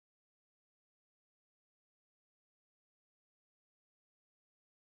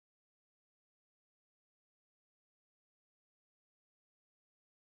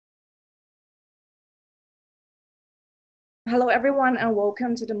Hello, everyone, and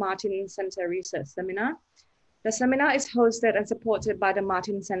welcome to the Martin Center Research Seminar. The seminar is hosted and supported by the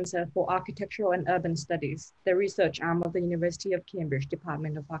Martin Center for Architectural and Urban Studies, the research arm of the University of Cambridge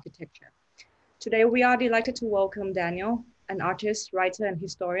Department of Architecture. Today, we are delighted to welcome Daniel, an artist, writer, and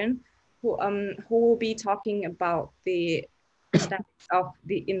historian, who will be talking about the aesthetics of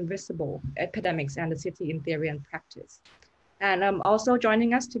the invisible, epidemics, and the city in theory and practice. And also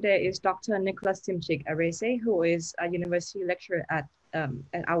joining us today is Dr. Nicholas Simchik Arese, who is a university lecturer at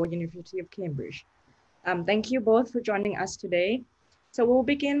our University of Cambridge. Thank you both for joining us today. So we'll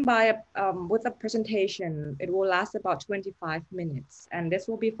begin with a presentation. It will last about 25 minutes, and this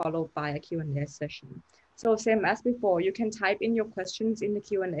will be followed by a Q&A session. So same as before, you can type in your questions in the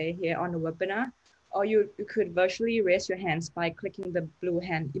Q&A here on the webinar, or you could virtually raise your hands by clicking the blue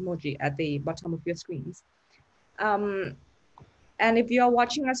hand emoji at the bottom of your screens. And if you are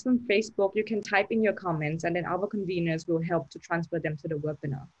watching us from Facebook, you can type in your comments and then our conveners will help to transfer them to the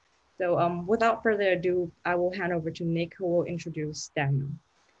webinar. So without further ado, I will hand over to Nick, who will introduce Daniel.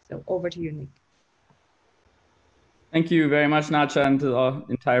 So over to you, Nick. Thank you very much, Nacha, and to the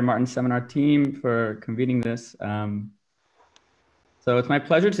entire Martin Seminar team for convening this. So it's my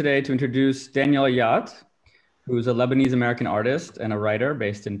pleasure today to introduce Daniel Ayat, who's a Lebanese-American artist and a writer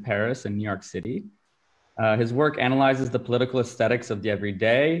based in Paris and New York City. His work analyzes the political aesthetics of the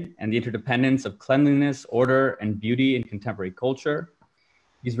everyday and the interdependence of cleanliness, order, and beauty in contemporary culture.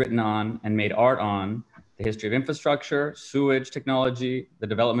 He's written on and made art on the history of infrastructure, sewage technology, the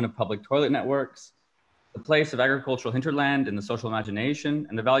development of public toilet networks, the place of agricultural hinterland in the social imagination,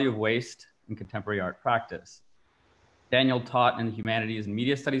 and the value of waste in contemporary art practice. Daniel taught in the Humanities and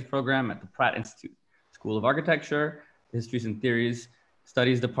Media Studies program at the Pratt Institute School of Architecture, the Histories and Theories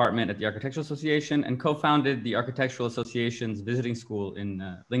Studies Department at the Architectural Association, and co-founded the Architectural Association's visiting school in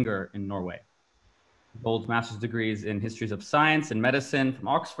Lyngør in Norway. He holds master's degrees in Histories of Science and Medicine from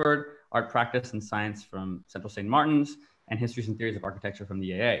Oxford, Art Practice and Science from Central St. Martin's, and Histories and Theories of Architecture from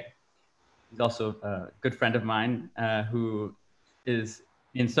the AA. He's also a good friend of mine who is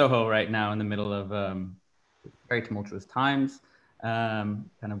in Soho right now in the middle of very tumultuous times, kind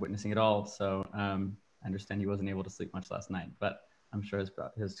of witnessing it all. So I understand he wasn't able to sleep much last night, but I'm sure his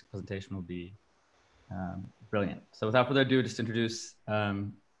presentation will be brilliant. So without further ado, just introduce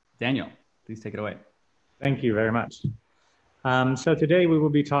Daniel. Please take it away. Thank you very much. So today we will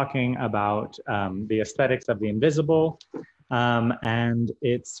be talking about the aesthetics of the invisible and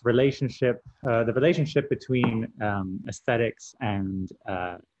its relationship, the relationship between aesthetics and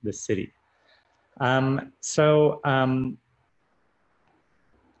the city.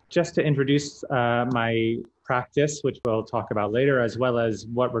 Just to introduce my practice, which we'll talk about later, as well as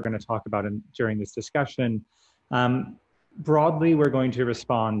what we're going to talk about during this discussion. Broadly, we're going to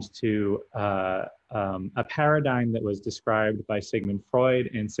respond to a paradigm that was described by Sigmund Freud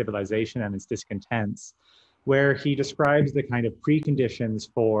in Civilization and its Discontents, where he describes the kind of preconditions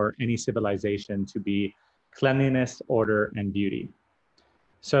for any civilization to be cleanliness, order, and beauty.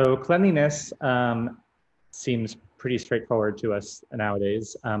 So cleanliness seems pretty straightforward to us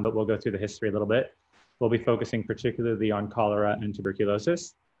nowadays, but we'll go through the history a little bit. We'll be focusing particularly on cholera and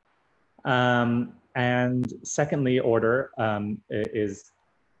tuberculosis. And secondly, order is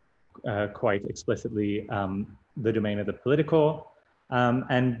quite explicitly the domain of the political.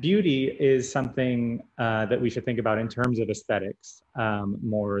 And beauty is something that we should think about in terms of aesthetics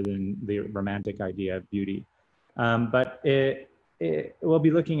more than the romantic idea of beauty. But we'll be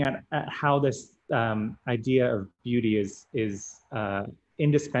looking at how this idea of beauty is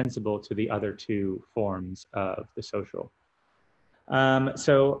indispensable to the other two forms of the social.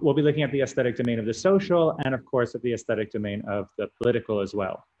 So we'll be looking at the aesthetic domain of the social and of course at the aesthetic domain of the political as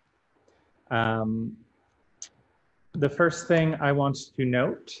well. The first thing I want to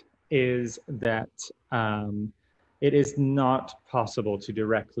note is that it is not possible to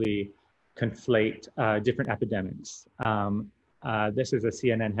directly conflate different epidemics. This is a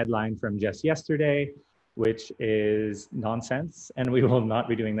CNN headline from just yesterday, which is nonsense, and we will not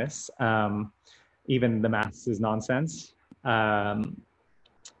be doing this. Even the maths is nonsense.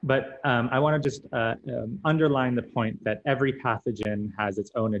 But I want to just underline the point that every pathogen has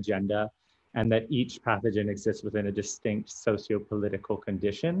its own agenda, and that each pathogen exists within a distinct socio-political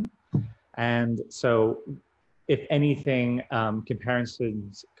condition. And so, if anything,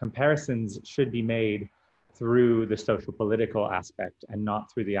 comparisons should be made through the social political aspect and not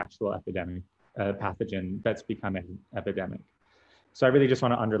through the actual epidemic pathogen that's become an epidemic. So I really just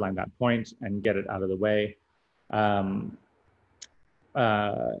want to underline that point and get it out of the way.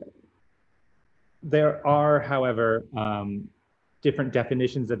 There are, however, different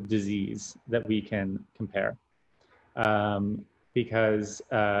definitions of disease that we can compare. because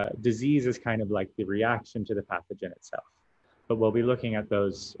disease is kind of like the reaction to the pathogen itself. But we'll be looking at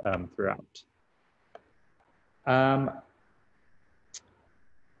those throughout.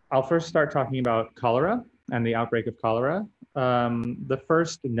 I'll first start talking about cholera and the outbreak of cholera. The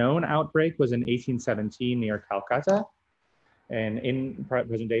first known outbreak was in 1817 near Calcutta, and in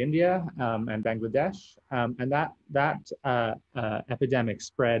present-day India and Bangladesh, and that epidemic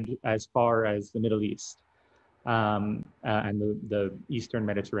spread as far as the Middle East and the Eastern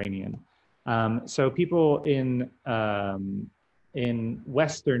Mediterranean. So people in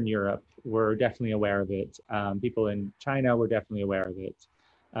Western Europe were definitely aware of it. People in China were definitely aware of it.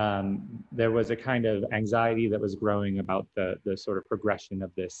 There was a kind of anxiety that was growing about the sort of progression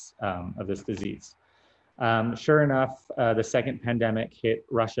of this disease. Sure enough, the second pandemic hit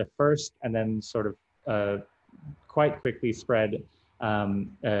Russia first, and then sort of quite quickly spread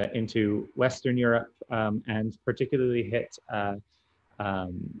into Western Europe, and particularly hit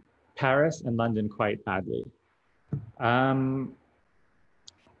Paris and London quite badly.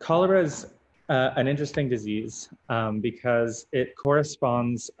 Cholera is an interesting disease because it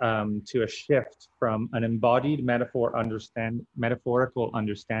corresponds to a shift from an embodied metaphorical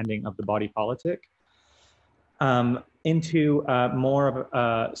understanding of the body politic into more of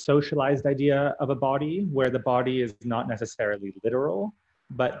a socialized idea of a body, where the body is not necessarily literal,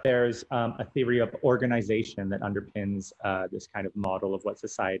 but there's a theory of organization that underpins this kind of model of what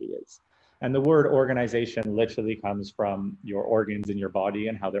society is. And the word organization literally comes from your organs in your body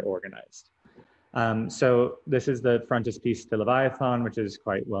and how they're organized. So this is the frontispiece to Leviathan, which is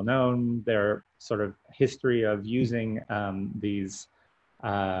quite well known. Their sort of history of using these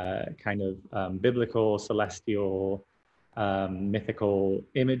kind of biblical, celestial, mythical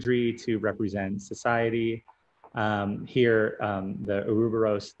imagery to represent society. Here, the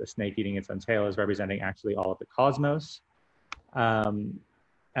Ouroboros, the snake eating its own tail, is representing actually all of the cosmos.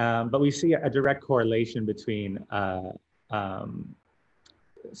 But we see a direct correlation between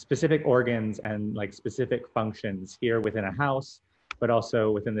specific organs and like specific functions here within a house, but also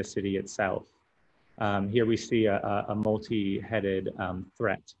within the city itself. Here we see a multi-headed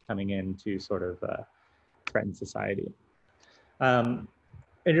threat coming in to sort of threaten society.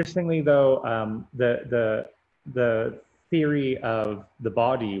 Interestingly, though, the theory of the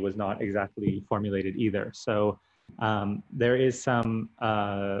body was not exactly formulated either. So there is some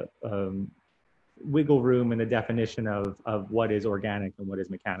wiggle room in the definition of what is organic and what is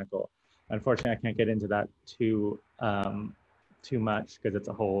mechanical. Unfortunately, I can't get into that too much because it's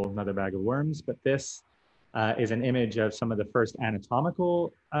a whole another bag of worms. But this is an image of some of the first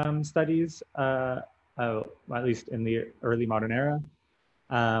anatomical studies, at least in the early modern era.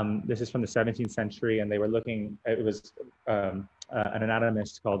 This is from the 17th century, and they were looking. It was an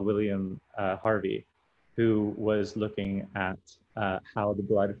anatomist called William Harvey, who was looking at how the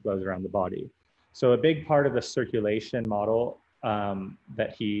blood flows around the body. So a big part of the circulation model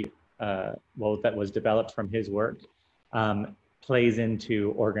that that was developed from his work plays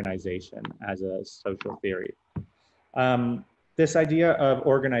into organization as a social theory. This idea of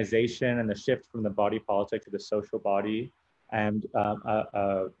organization and the shift from the body politic to the social body, and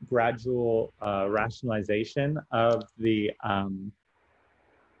a gradual rationalization of the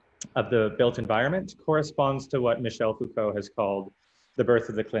built environment corresponds to what Michel Foucault has called the birth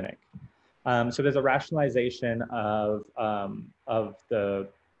of the clinic. So there's a rationalization of the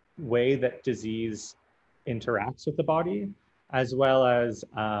way that disease interacts with the body, as well as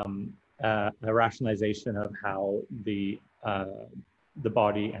a rationalization of how the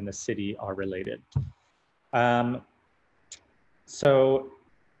body and the city are related. So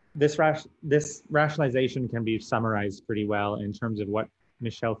this rationalization can be summarized pretty well in terms of what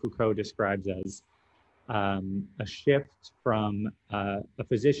Michel Foucault describes as a shift from a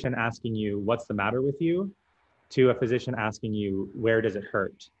physician asking you, what's the matter with you, to a physician asking you, where does it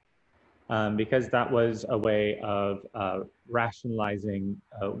hurt? Because that was a way of rationalizing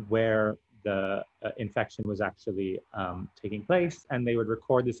where the infection was actually taking place, and they would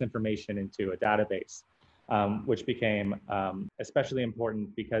record this information into a database, which became especially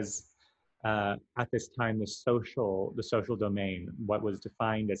important because at this time the social domain, what was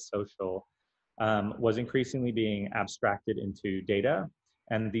defined as social, was increasingly being abstracted into data,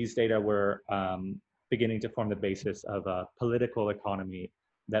 and these data were beginning to form the basis of a political economy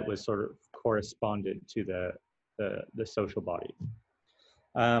that was sort of corresponded to the social body.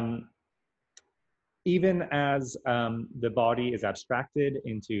 Even as the body is abstracted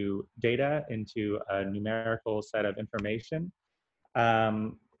into data, into a numerical set of information,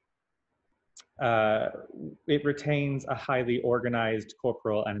 it retains a highly organized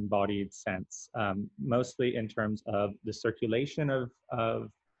corporal and embodied sense, mostly in terms of the circulation of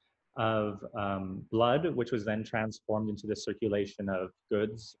blood, which was then transformed into the circulation of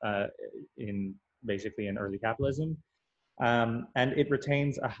goods basically in early capitalism. And it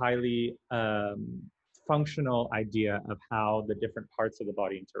retains a highly functional idea of how the different parts of the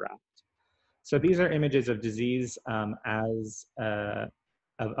body interact. So these are images of disease of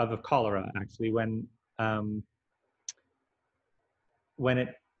cholera, actually, when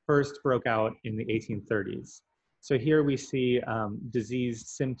it first broke out in the 1830s. So here we see disease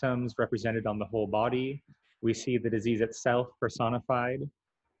symptoms represented on the whole body. We see the disease itself personified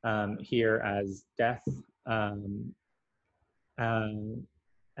here as death, and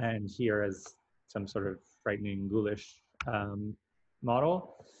here as some sort of frightening, ghoulish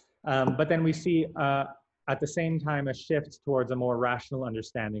model. But then we see at the same time a shift towards a more rational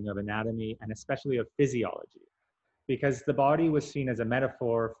understanding of anatomy and especially of physiology, because the body was seen as a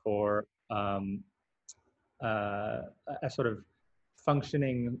metaphor for a sort of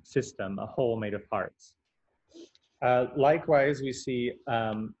functioning system, a whole made of parts. Likewise, we see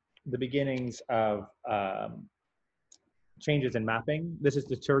the beginnings of changes in mapping. This is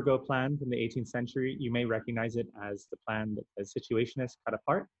the Turgot plan from the 18th century. You may recognize it as the plan that the Situationists cut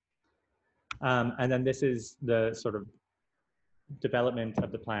apart. And then this is the sort of development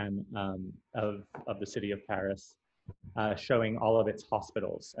of the plan of the city of Paris, showing all of its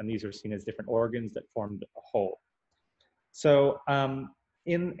hospitals. And these are seen as different organs that formed a whole. So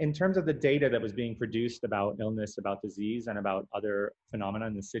in terms of the data that was being produced about illness, about disease, and about other phenomena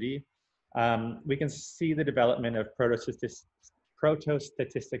in the city, we can see the development of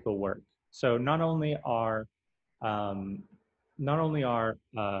proto-statistical work. So not only are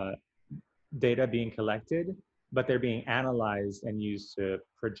data being collected, but they're being analyzed and used to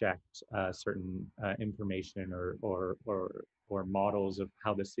project certain information or models of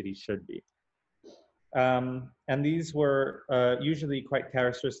how the city should be. And these were usually quite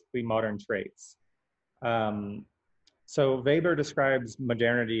characteristically modern traits. So Weber describes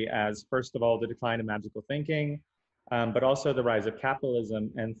modernity as, first of all, the decline of magical thinking, but also the rise of capitalism,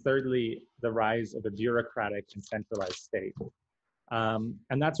 and thirdly, the rise of a bureaucratic and centralized state.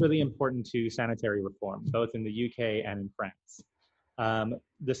 And that's really important to sanitary reform, both in the UK and in France.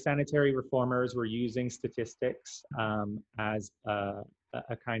 The sanitary reformers were using statistics as a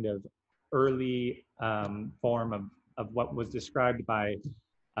kind of early form of what was described by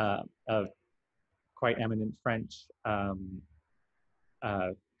a quite eminent French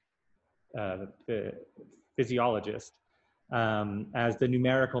physiologist as the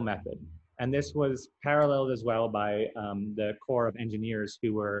numerical method. And this was paralleled as well by the Corps of Engineers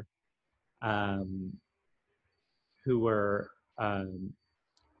who were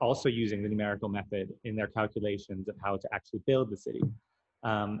also using the numerical method in their calculations of how to actually build the city.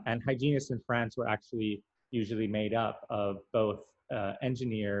 And hygienists in France were actually usually made up of both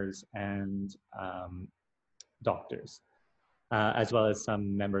engineers and doctors, as well as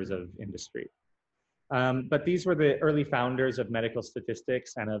some members of industry. But these were the early founders of medical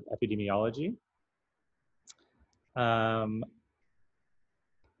statistics and of epidemiology.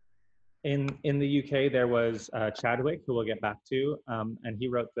 In the UK, there was Chadwick, who we'll get back to, and he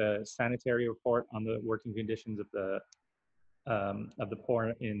wrote the sanitary report on the working conditions of the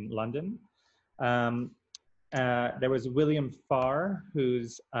poor in London. There was William Farr,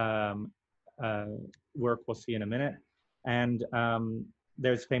 whose work we'll see in a minute, and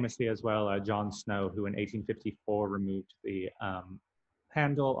there's famously as well John Snow, who in 1854 removed the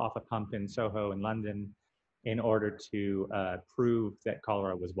handle off a pump in Soho in London in order to prove that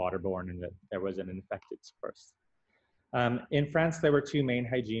cholera was waterborne and that there was an infected source. In France, there were two main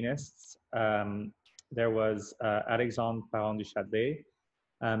hygienists. There was Alexandre Parent du Châtelet.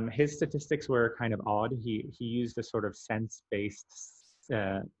 His statistics were kind of odd. He used a sort of sense-based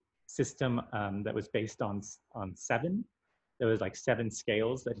system that was based on seven. There was like 7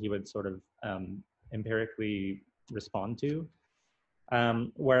 scales that he would sort of empirically respond to.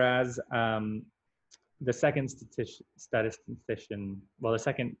 Whereas the second statistician, well, the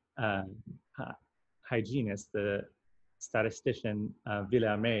second hygienist, the statistician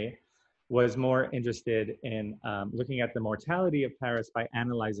Villarmet, was more interested in looking at the mortality of Paris by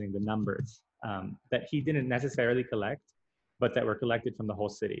analyzing the numbers that he didn't necessarily collect, but that were collected from the whole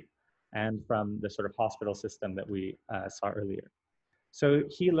city and from the sort of hospital system that we saw earlier. So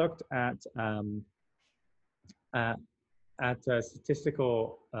he looked at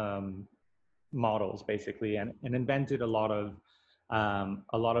statistical models basically, and invented a lot of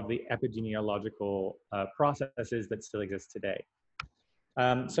the epidemiological processes that still exist today.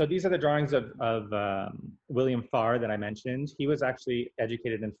 So these are the drawings of William Farr that I mentioned. He was actually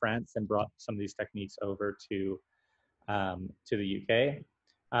educated in France and brought some of these techniques over to the UK.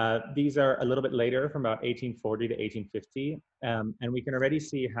 These are a little bit later, from about 1840 to 1850, and we can already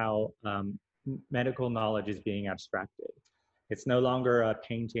see how medical knowledge is being abstracted. It's no longer a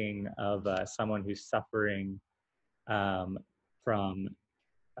painting of someone who's suffering from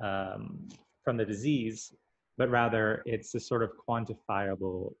the disease, but rather it's a sort of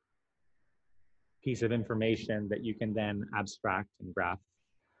quantifiable piece of information that you can then abstract and graph.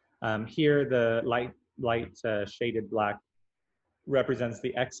 Here, the light shaded black represents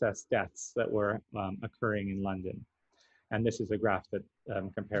the excess deaths that were occurring in London. And this is a graph that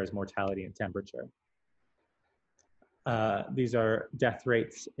compares mortality and temperature. These are death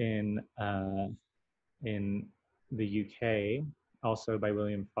rates in the UK, also by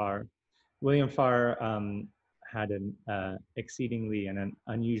William Farr. William Farr had an exceedingly and an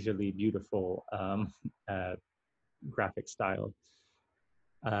unusually beautiful graphic style.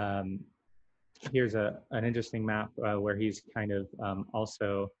 Here's an interesting map where he's kind of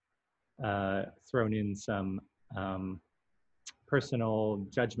also thrown in some personal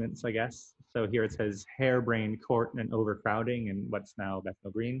judgments, I guess. So here it says harebrained court and overcrowding in what's now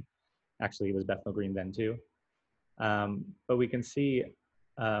Bethnal Green. Actually, it was Bethnal Green then too. But we can see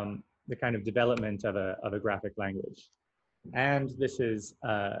the kind of development of a graphic language. And this is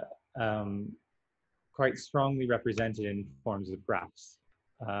quite strongly represented in forms of graphs.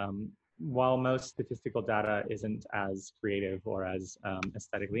 While most statistical data isn't as creative or as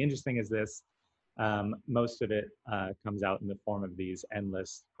aesthetically interesting as this, most of it comes out in the form of these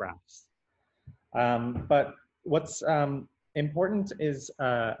endless graphs. But what's important is,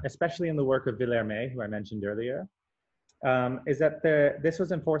 especially in the work of Villermé, who I mentioned earlier, is that this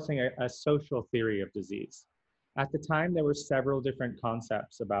was enforcing a social theory of disease. At the time, there were several different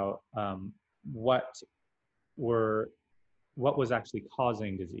concepts about what was actually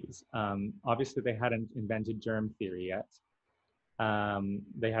causing disease. Obviously, they hadn't invented germ theory yet.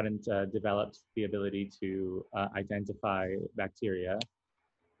 They hadn't developed the ability to identify bacteria.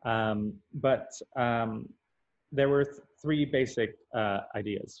 But there were three basic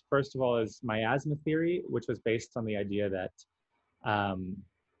ideas. First of all is miasma theory, which was based on the idea that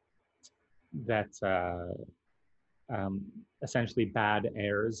essentially bad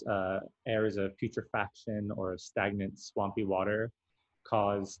airs, airs of putrefaction or stagnant swampy water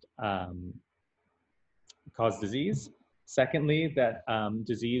caused disease. Secondly, that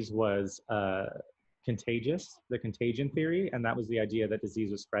disease was contagious, the contagion theory, and that was the idea that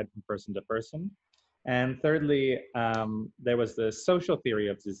disease was spread from person to person. And thirdly, there was the social theory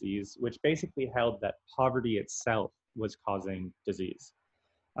of disease, which basically held that poverty itself was causing disease.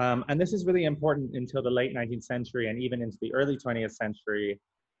 And this is really important until the late 19th century and even into the early 20th century,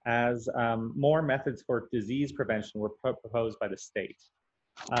 as more methods for disease prevention were proposed by the state.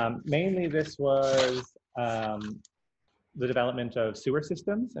 Mainly this was the development of sewer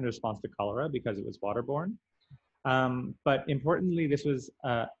systems in response to cholera because it was waterborne. But importantly, this was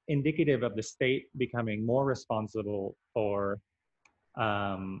indicative of the state becoming more responsible for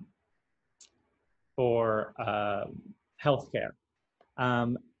healthcare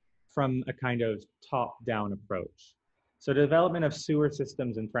from a kind of top-down approach. So the development of sewer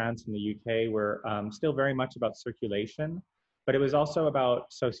systems in France and the UK were still very much about circulation, but it was also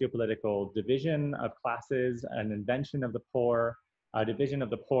about socio-political division of classes, an invention of the poor, a division of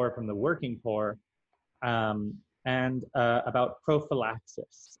the poor from the working poor, and about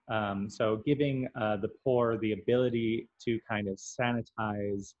prophylaxis. So giving the poor the ability to kind of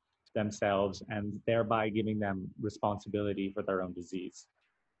sanitize themselves and thereby giving them responsibility for their own disease.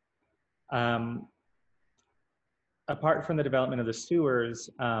 Apart from the development of the sewers,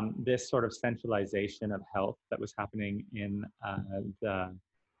 this sort of centralization of health that was happening in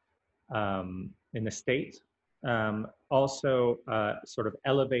the state also sort of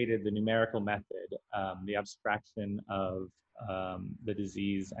elevated the numerical method, the abstraction of the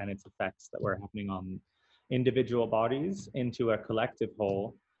disease and its effects that were happening on individual bodies into a collective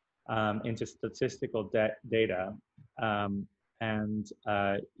whole, into statistical data, and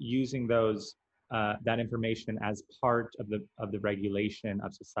using those that information as part of the regulation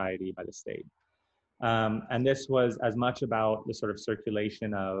of society by the state. And this was as much about the sort of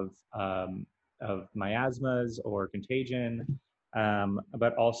circulation of miasmas or contagion,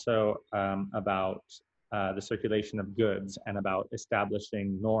 but also about the circulation of goods and about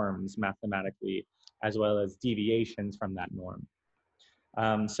establishing norms mathematically, as well as deviations from that norm.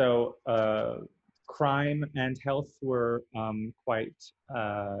 So crime and health were quite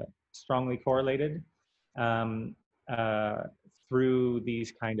strongly correlated through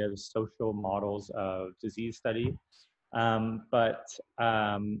these kind of social models of disease study.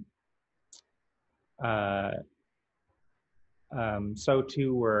 So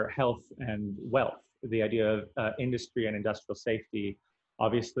too were health and wealth. The idea of industry and industrial safety,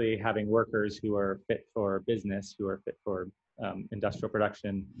 obviously having workers who are fit for business, who are fit for industrial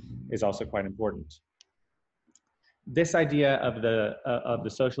production, is also quite important. This idea of the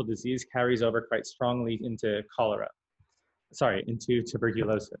social disease carries over quite strongly into into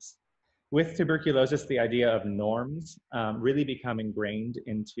tuberculosis. With tuberculosis, the idea of norms really become ingrained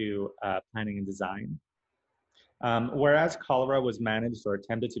into planning and design. Whereas cholera was managed or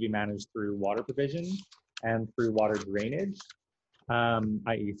attempted to be managed through water provision and through water drainage,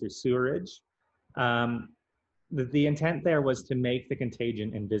 i.e. through sewerage, the intent there was to make the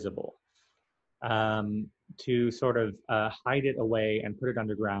contagion invisible, to sort of hide it away and put it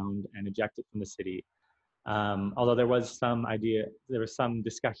underground and eject it from the city. Although there was some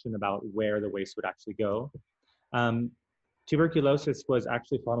discussion about where the waste would actually go. Tuberculosis was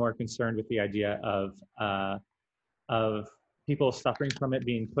actually far more concerned with the idea of people suffering from it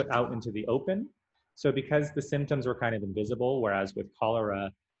being put out into the open. So because the symptoms were kind of invisible, whereas with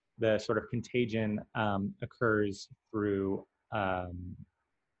cholera, the sort of contagion occurs through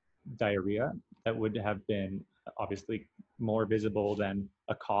diarrhea that would have been obviously more visible than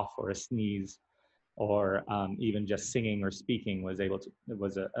a cough or a sneeze, or even just singing or speaking was a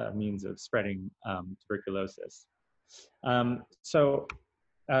means of spreading tuberculosis.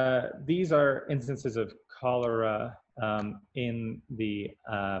 These are instances of cholera in the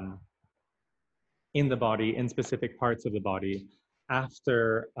body, in specific parts of the body,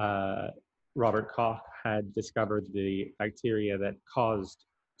 after Robert Koch had discovered the bacteria that caused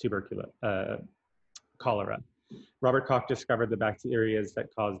cholera. Robert Koch discovered the bacteria that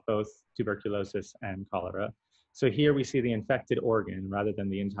cause both tuberculosis and cholera. So here we see the infected organ rather than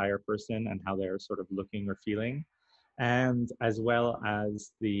the entire person and how they're sort of looking or feeling, and as well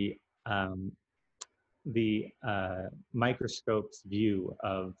as the microscope's view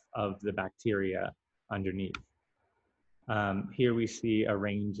of the bacteria underneath. Here we see a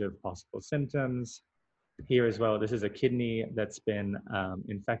range of possible symptoms. Here as well, this is a kidney that's been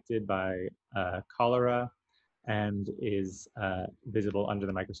infected by cholera and is visible under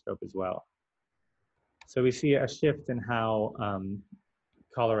the microscope as well. So we see a shift in how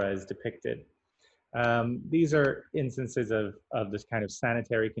cholera is depicted. These are instances of this kind of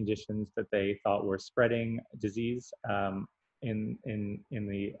sanitary conditions that they thought were spreading disease in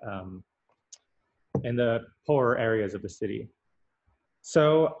the poorer areas of the city.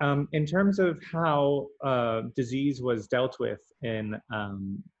 So in terms of how disease was dealt with in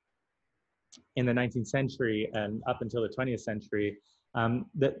the 19th century and up until the 20th century,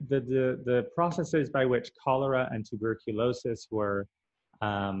 the processes by which cholera and tuberculosis were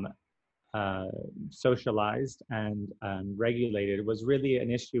socialized and regulated was really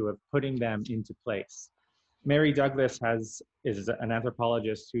an issue of putting them into place. Mary Douglas is an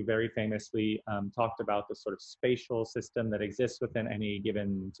anthropologist who very famously talked about the sort of spatial system that exists within any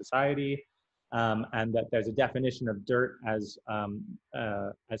given society, and that there's a definition of dirt as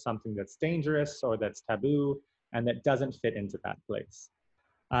something that's dangerous or that's taboo and that doesn't fit into that place.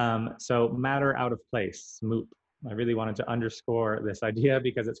 So matter out of place, MOOP. I really wanted to underscore this idea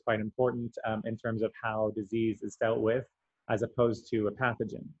because it's quite important in terms of how disease is dealt with as opposed to a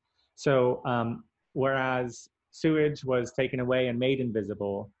pathogen. So whereas sewage was taken away and made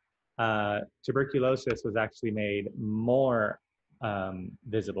invisible, tuberculosis was actually made more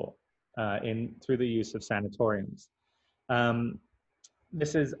visible through the use of sanatoriums.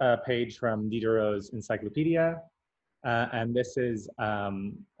 This is a page from Diderot's Encyclopedia. And this is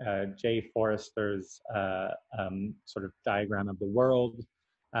J. Forrester's sort of diagram of the world,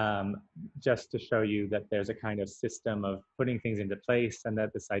 just to show you that there's a kind of system of putting things into place and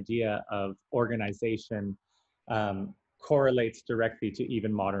that this idea of organization correlates directly to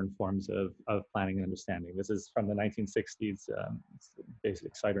even modern forms of planning and understanding. This is from the 1960s,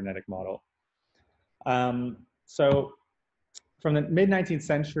 basic cybernetic model. So from the mid-19th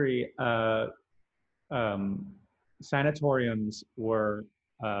century, sanatoriums were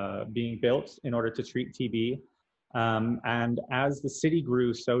being built in order to treat TB. And as the city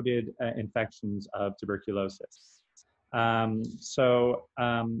grew, so did infections of tuberculosis. TB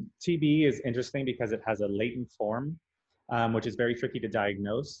is interesting because it has a latent form, which is very tricky to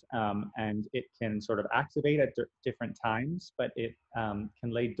diagnose. And it can sort of activate at different times, but it can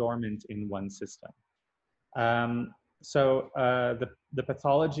lay dormant in one system. The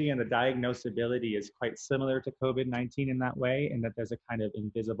pathology and the diagnosability is quite similar to COVID-19 in that way, in that there's a kind of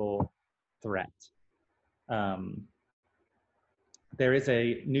invisible threat. there is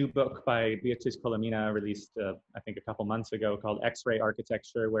a new book by Beatriz Colomina released, I think, a couple months ago called X-ray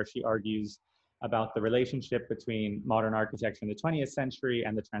Architecture, where she argues about the relationship between modern architecture in the 20th century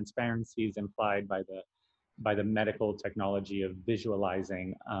and the transparencies implied by the medical technology of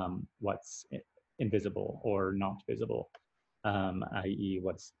visualizing what's invisible or not visible, i.e.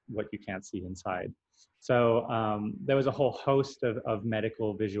 what you can't see inside. So there was a whole host of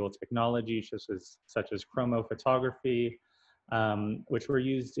medical visual technology, such as chromophotography, which were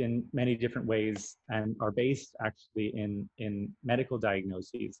used in many different ways and are based actually in medical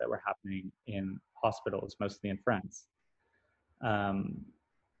diagnoses that were happening in hospitals, mostly in France. I'm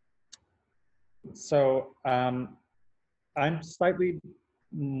slightly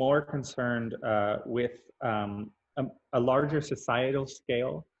more concerned with a larger societal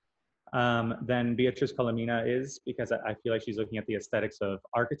scale than Beatriz Colomina is, because I feel like she's looking at the aesthetics of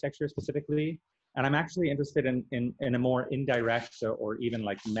architecture specifically. And I'm actually interested in a more indirect or even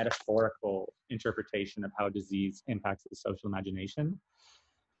like metaphorical interpretation of how disease impacts the social imagination.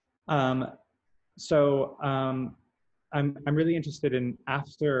 I'm really interested in,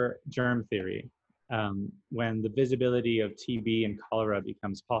 after germ theory, when the visibility of TB and cholera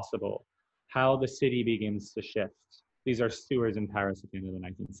becomes possible, how the city begins to shift. These are sewers in Paris at the end of the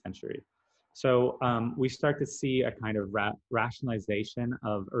 19th century. So we start to see a kind of rationalization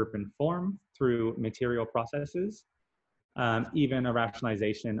of urban form through material processes, even a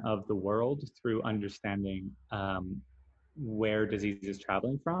rationalization of the world through understanding where disease is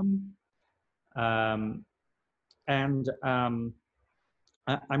traveling from. I'm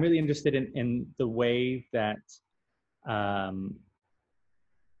really interested in the way that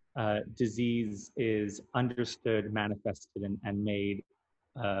disease is understood, manifested, and made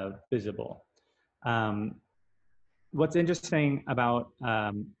visible. What's interesting about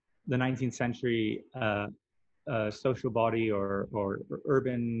the 19th century social body or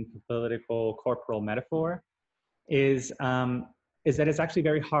urban, political, corporal metaphor is that it's actually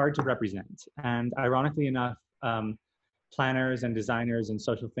very hard to represent. And ironically enough, planners and designers and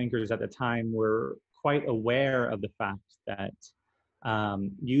social thinkers at the time were quite aware of the fact that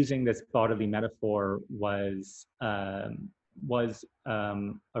using this bodily metaphor was a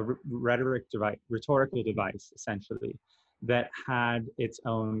rhetorical device, essentially, that had its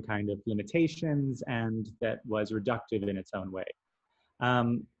own kind of limitations and that was reductive in its own way.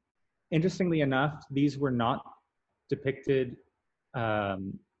 Interestingly enough, these were not depicted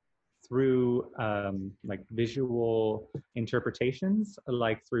through like visual interpretations,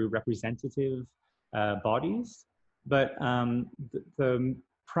 like through representative bodies, but the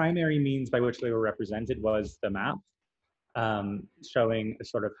primary means by which they were represented was the map, showing a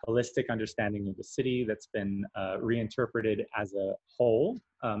sort of holistic understanding of the city that's been reinterpreted as a whole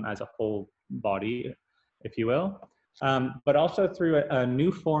body, if you will, but also through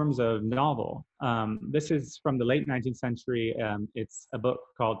new forms of novel. This is from the late 19th century. It's a book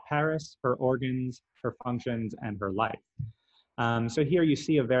called Paris, Her Organs, Her Functions, and Her Life. So here you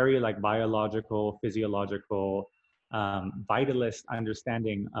see a very like biological, physiological, vitalist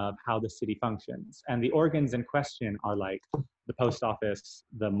understanding of how the city functions. And the organs in question are like the post office,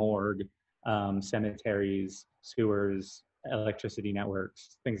 the morgue, cemeteries, sewers, electricity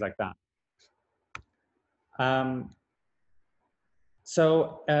networks, things like that.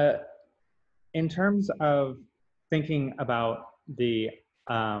 In terms of thinking about the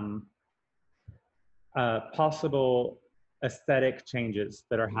possible aesthetic changes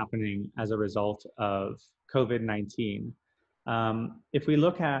that are happening as a result of COVID-19, if we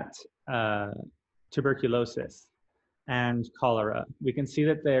look at tuberculosis and cholera, we can see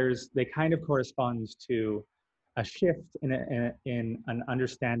that they kind of correspond to a shift in an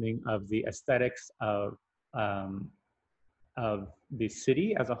understanding of the aesthetics of the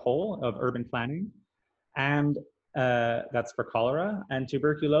city as a whole, of urban planning, and that's for cholera. And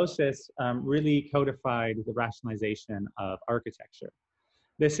tuberculosis really codified the rationalization of architecture.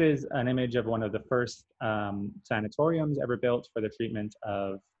 This is an image of one of the first sanatoriums ever built for the treatment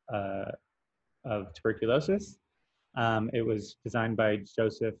of tuberculosis. It was designed by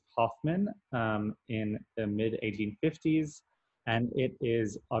Joseph Hoffman in the mid-1850s, and it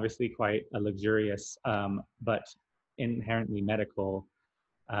is obviously quite a luxurious but inherently medical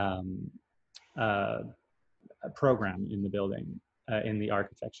program in the building, in the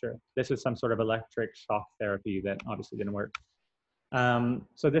architecture. This is some sort of electric shock therapy that obviously didn't work.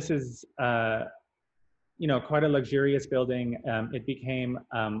 So this is, quite a luxurious building. It became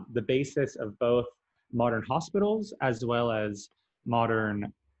the basis of both modern hospitals as well as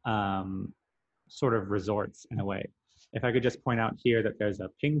modern sort of resorts in a way. If I could just point out here that there's a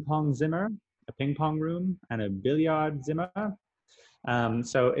ping pong Zimmer, a ping pong room, and a billiard Zimmer.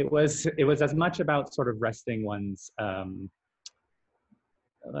 So it was as much about sort of resting one's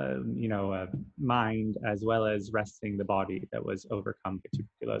mind as well as resting the body that was overcome by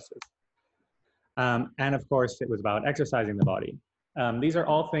tuberculosis. And of course, it was about exercising the body. These are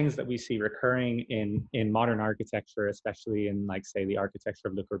all things that we see recurring in modern architecture, especially in, like, say, the architecture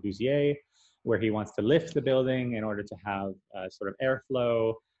of Le Corbusier, where he wants to lift the building in order to have sort of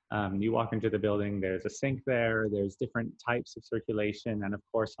airflow. You walk into the building, there's a sink there, there's different types of circulation, and of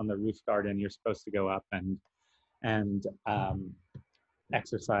course, on the roof garden, you're supposed to go up and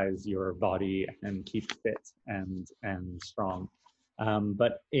exercise your body and keep fit and strong.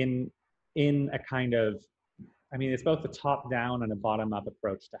 But in a kind of, I mean, it's both a top-down and a bottom-up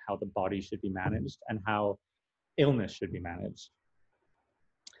approach to how the body should be managed and how illness should be managed.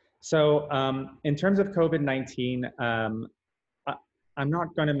 So in terms of COVID-19, I'm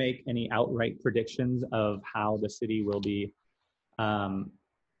not going to make any outright predictions of how the city will be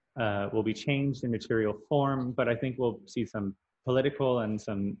changed in material form, but I think we'll see some political and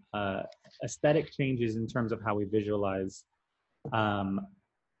some aesthetic changes in terms of how we visualize the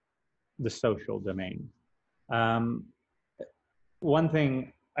social domain. One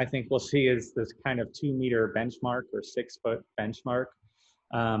thing I think we'll see is this kind of 2-meter benchmark or 6-foot benchmark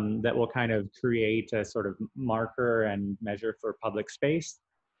that will kind of create a sort of marker and measure for public space.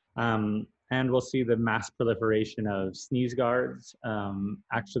 And we'll see the mass proliferation of sneeze guards.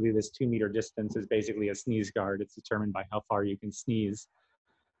 Actually, this 2-meter distance is basically a sneeze guard. It's determined by how far you can sneeze,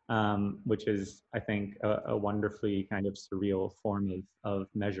 which is, I think, a wonderfully kind of surreal form of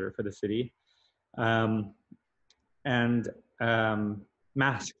measure for the city.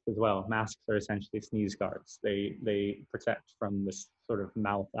 Masks as well. Masks are essentially sneeze guards. They protect from this sort of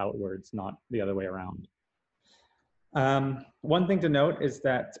mouth outwards, not the other way around. One thing to note is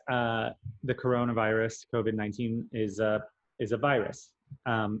that the coronavirus, COVID-19, is a virus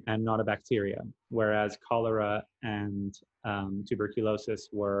and not a bacteria, whereas cholera and tuberculosis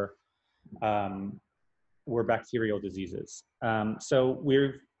were bacterial diseases. So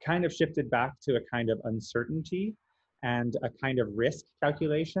we've kind of shifted back to a kind of uncertainty and a kind of risk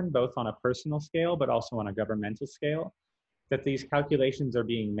calculation, both on a personal scale, but also on a governmental scale, that these calculations are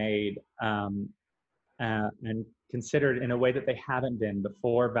being made and considered in a way that they haven't been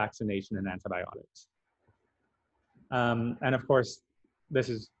before vaccination and antibiotics. And of course, this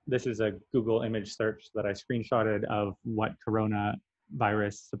is a Google image search that I screenshotted of what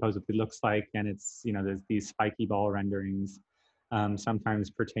coronavirus supposedly looks like. And it's, there's these spiky ball renderings,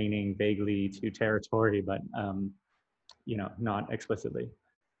 sometimes pertaining vaguely to territory, but not explicitly.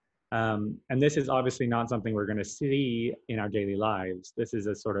 And this is obviously not something we're going to see in our daily lives. This is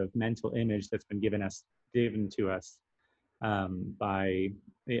a sort of mental image that's been given to us by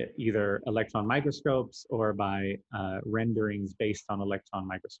either electron microscopes or by renderings based on electron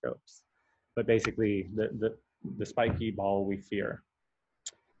microscopes. But basically, the spiky ball we fear.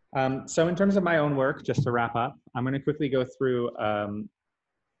 So in terms of my own work, just to wrap up, I'm going to quickly go through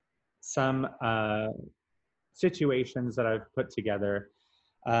some situations that I've put together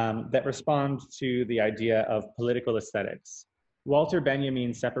that respond to the idea of political aesthetics. Walter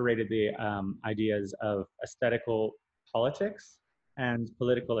Benjamin separated the ideas of aesthetical politics and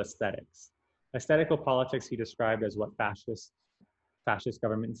political aesthetics. Aesthetical politics he described as what fascist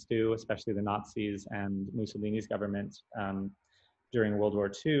governments do, especially the Nazis and Mussolini's government during World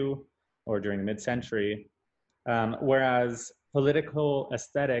War II or during the mid-century, whereas political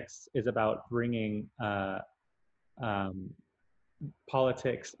aesthetics is about bringing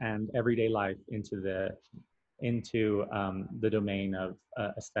politics and everyday life into the domain of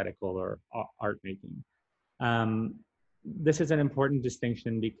aesthetical or art making. This is an important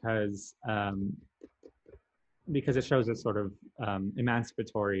distinction because it shows a sort of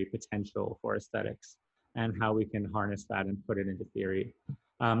emancipatory potential for aesthetics and how we can harness that and put it into theory.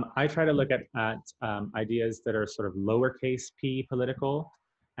 I try to look at ideas that are sort of lowercase p political,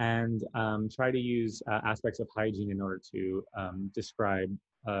 and try to use aspects of hygiene in order to describe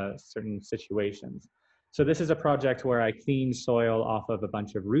certain situations. So this is a project where I cleaned soil off of a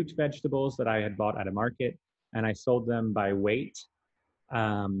bunch of root vegetables that I had bought at a market, and I sold them by weight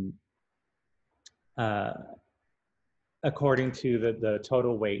according to the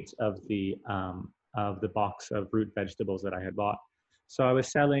total weight of the box of root vegetables that I had bought. So I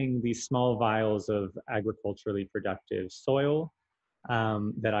was selling these small vials of agriculturally productive soil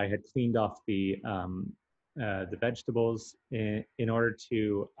that I had cleaned off the vegetables in order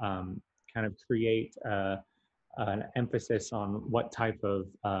to kind of create an emphasis on what type of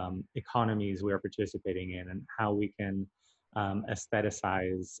economies we are participating in and how we can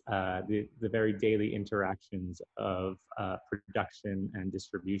aestheticize the very daily interactions of production and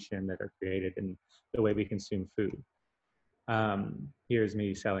distribution that are created in the way we consume food. Here's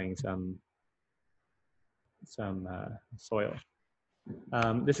me selling some soil.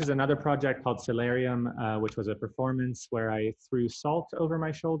 This is another project called Solarium, which was a performance where I threw salt over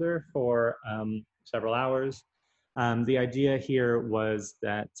my shoulder for several hours. The idea here was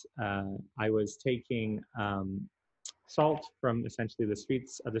that I was taking salt from essentially the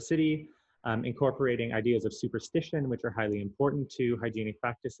streets of the city, incorporating ideas of superstition, which are highly important to hygienic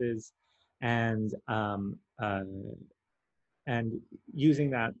practices, and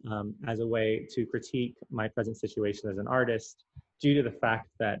using that as a way to critique my present situation as an artist, due to the fact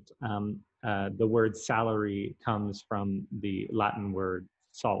that the word salary comes from the Latin word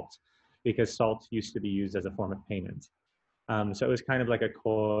salt, because salt used to be used as a form of payment. So it was kind of like a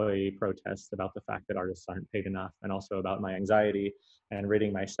coy protest about the fact that artists aren't paid enough, and also about my anxiety and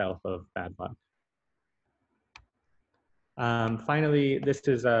ridding myself of bad luck. Finally, this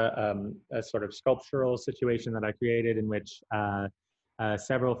is a sort of sculptural situation that I created in which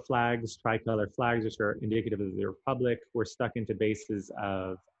several flags, tricolor flags, which are indicative of the Republic, were stuck into bases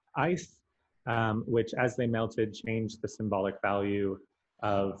of ice, which as they melted changed the symbolic value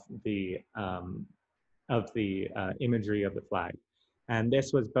of the imagery of the flag. And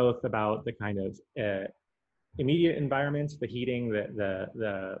this was both about the kind of immediate environment, the heating,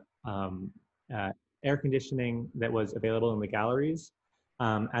 the air conditioning that was available in the galleries,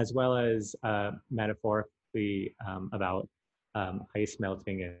 as well as metaphorically about ice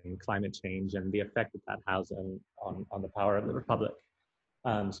melting and climate change and the effect that that has on the power of the Republic.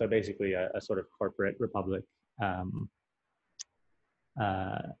 So basically a sort of corporate Republic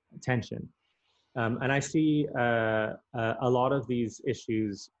tension. And I see a lot of these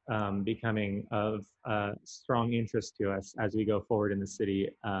issues becoming of strong interest to us as we go forward in the city,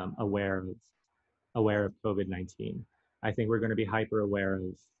 aware of COVID-19. I think we're going to be hyper aware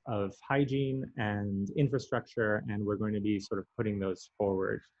of hygiene and infrastructure, and we're going to be sort of putting those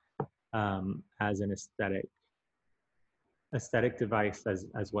forward as an aesthetic device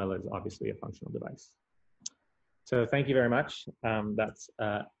as well as obviously a functional device. So thank you very much. That's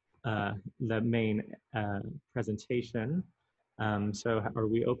the main presentation. So are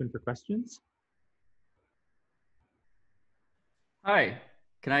we open for questions? Hi,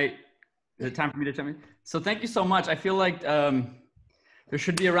 is it time for me to jump in? So thank you so much. I feel like there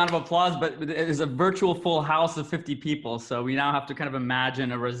should be a round of applause, but it is a virtual full house of 50 people. So we now have to kind of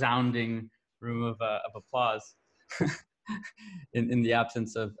imagine a resounding room of applause in the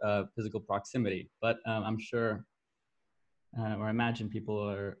absence of physical proximity. But I'm sure, or I imagine people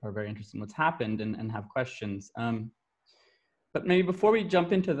are very interested in what's happened and have questions. But maybe before we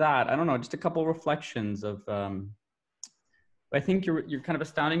jump into that, I don't know, just a couple reflections of, I think your kind of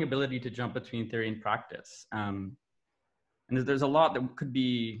astounding ability to jump between theory and practice. And there's a lot that could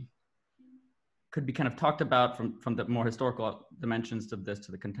be kind of talked about from the more historical dimensions of this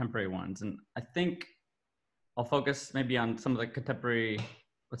to the contemporary ones. And I think I'll focus maybe on some of the contemporary,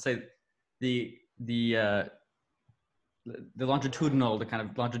 let's say the longitudinal,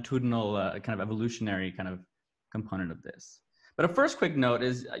 kind of evolutionary kind of component of this. But a first quick note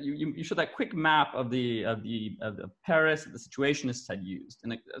is you showed that quick map of Paris that the situationists had used.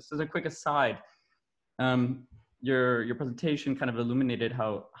 And as a quick aside, your presentation kind of illuminated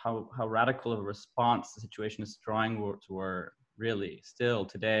how radical of a response the situationists drawing were really still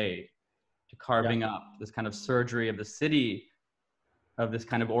today to carving up this kind of surgery of the city, of this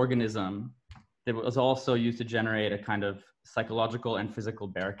kind of organism that was also used to generate a kind of psychological and physical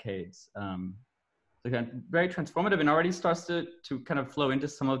barricades. So kind of very transformative, and already starts to kind of flow into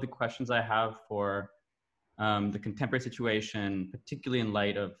some of the questions I have for the contemporary situation, particularly in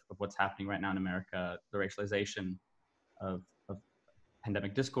light of what's happening right now in America, the racialization of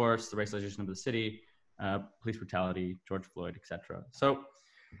pandemic discourse, the racialization of the city, police brutality, George Floyd, etc. So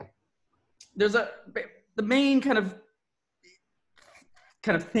there's the main kind of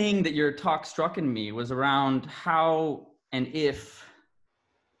thing that your talk struck in me was around how and if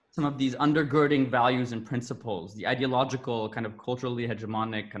some of these undergirding values and principles, the ideological kind of culturally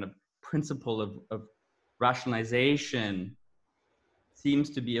hegemonic kind of principle of rationalization seems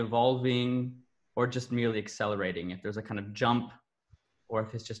to be evolving or just merely accelerating, if there's a kind of jump or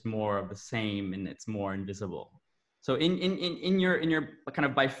if it's just more of the same and it's more invisible. So in your kind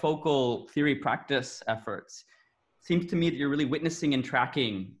of bifocal theory practice efforts, it seems to me that you're really witnessing and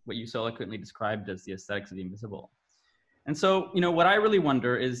tracking what you so eloquently described as the aesthetics of the invisible. And so, what I really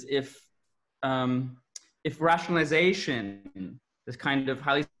wonder is if rationalization, this kind of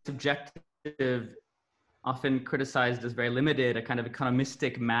highly subjective often criticized as very limited, a kind of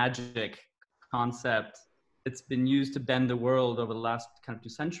economistic magic concept that's been used to bend the world over the last kind of 2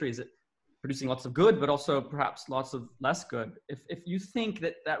 centuries, producing lots of good, but also perhaps lots of less good. If you think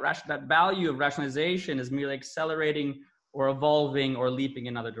that value of rationalization is merely accelerating or evolving or leaping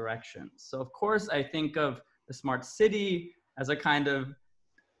in other directions. So of course, I think of the smart city as a kind of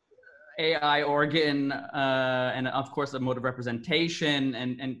AI organ, and of course a mode of representation.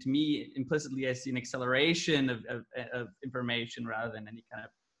 And to me, implicitly, I see an acceleration of information rather than any kind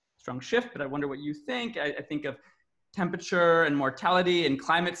of strong shift. But I wonder what you think. I think of temperature and mortality and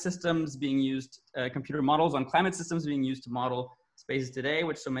climate systems being used, computer models on climate systems being used to model spaces today,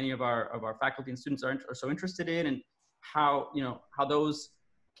 which so many of our faculty and students are so interested in, and how those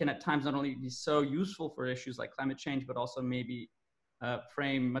can at times not only be so useful for issues like climate change, but also maybe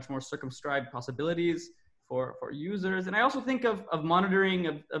frame much more circumscribed possibilities for users. And I also think of monitoring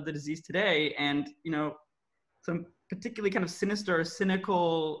of the disease today, and some particularly kind of sinister,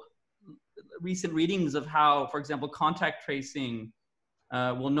 cynical recent readings of how, for example, contact tracing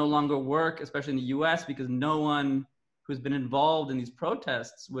will no longer work, especially in the US, because no one who's been involved in these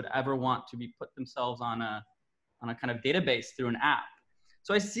protests would ever want to be put themselves on a kind of database through an app.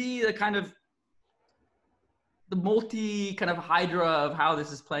 So I see the multi kind of hydra of how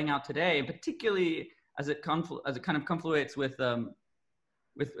this is playing out today, particularly as it kind of confluates with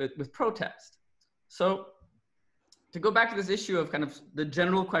protest. So to go back to this issue of kind of the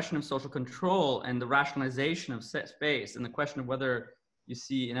general question of social control and the rationalization of space, and the question of whether you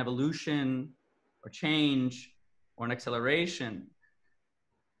see an evolution or change or an acceleration,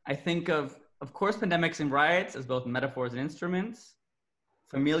 I think of course, pandemics and riots as both metaphors and instruments,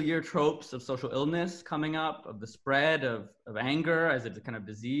 familiar tropes of social illness coming up, of the spread of anger as a kind of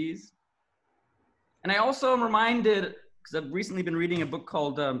disease. And I also am reminded, because I've recently been reading a book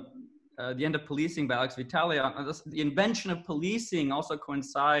called The End of Policing by Alex Vitale. The invention of policing also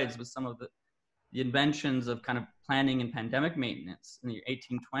coincides with some of the inventions of kind of planning and pandemic maintenance. In the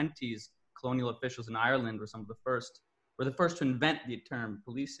 1820s, colonial officials in Ireland were the first to invent the term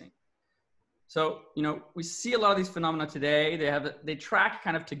policing. So, we see a lot of these phenomena today. They track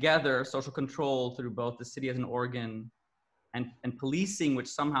kind of together social control through both the city as an organ and policing, which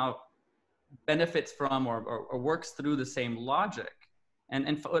somehow benefits from or works through the same logic.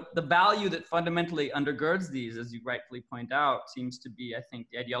 And the value that fundamentally undergirds these, as you rightfully point out, seems to be, I think,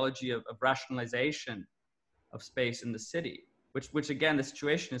 the ideology of rationalization of space in the city, which again, the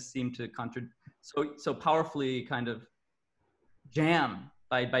situationists seem to so powerfully kind of jam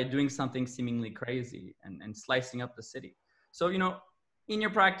by doing something seemingly crazy and slicing up the city. So, in your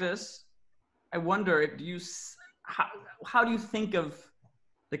practice, I wonder, how do you think of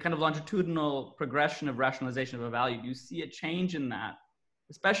the kind of longitudinal progression of rationalization of a value? Do you see a change in that,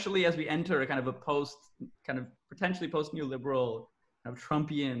 especially as we enter a kind of potentially post-neoliberal, kind of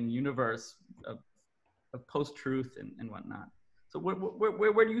Trumpian universe of post-truth and whatnot? So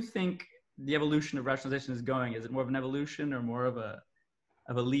where do you think the evolution of rationalization is going? Is it more of an evolution or more of a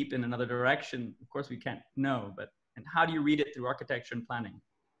leap in another direction? Of course we can't know, and how do you read it through architecture and planning?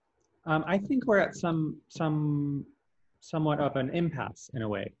 I think we're at somewhat of an impasse in a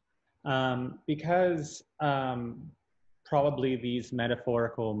way, because probably these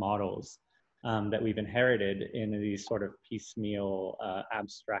metaphorical models that we've inherited in these sort of piecemeal,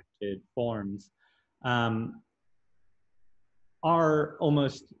 abstracted forms are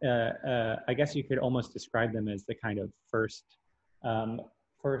almost, I guess you could almost describe them as the kind of first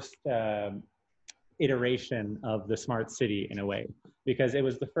iteration of the smart city in a way, because it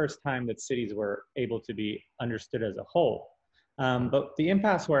was the first time that cities were able to be understood as a whole. But the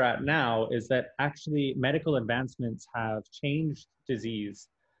impasse we're at now is that actually medical advancements have changed disease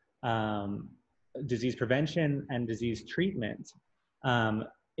prevention and disease treatment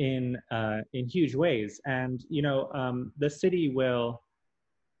in huge ways. And the city will,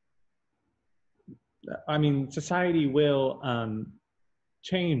 society will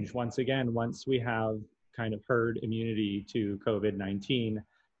change once again once we have kind of herd immunity to COVID-19,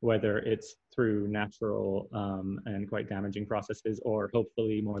 whether it's through natural and quite damaging processes, or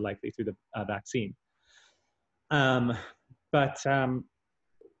hopefully more likely through the vaccine. But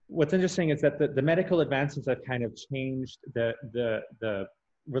what's interesting is that the medical advances have kind of changed the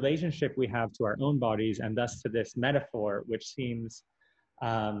relationship we have to our own bodies, and thus to this metaphor, which seems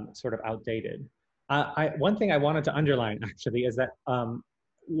sort of outdated. One thing I wanted to underline actually is that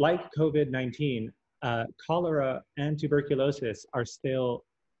like COVID-19, cholera and tuberculosis are still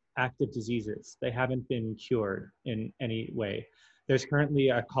active diseases. They haven't been cured in any way. There's currently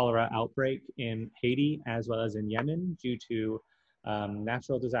a cholera outbreak in Haiti as well as in Yemen due to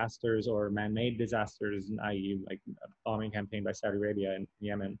natural disasters or man-made disasters, i.e. like a bombing campaign by Saudi Arabia in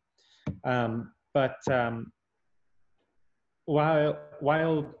Yemen.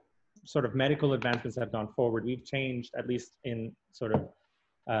 While sort of medical advancements have gone forward, we've changed, at least in sort of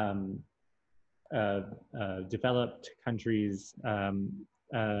developed countries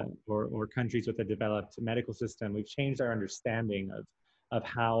or countries with a developed medical system, we've changed our understanding of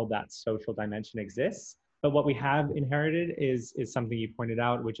how that social dimension exists. But what we have inherited is something you pointed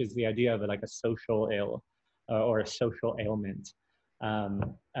out, which is the idea of like a social ill or a social ailment.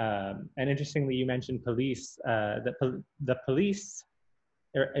 And interestingly, you mentioned police. The police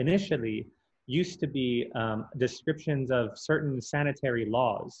initially used to be descriptions of certain sanitary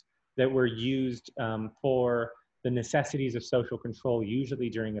laws that were used for the necessities of social control, usually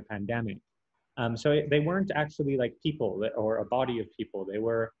during a pandemic. So they weren't actually like people or a body of people. They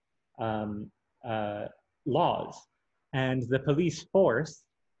were laws. And the police force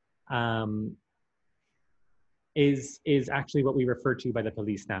is actually what we refer to by the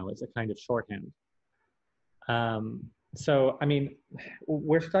police now as a kind of shorthand. So, I mean,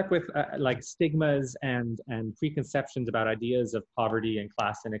 we're stuck with like stigmas and preconceptions about ideas of poverty and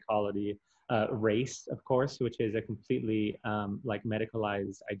class inequality, race, of course, which is a completely like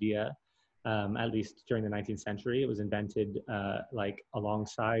medicalized idea. At least during the 19th century, it was invented like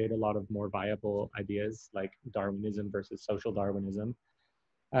alongside a lot of more viable ideas like Darwinism versus social Darwinism.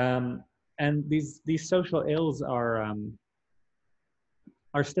 And these social ills are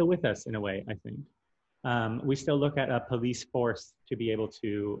still with us in a way, I think. We still look at a police force to be able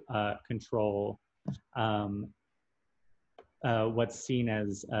to control what's seen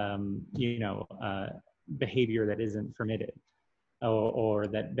as, you know, behavior that isn't permitted, or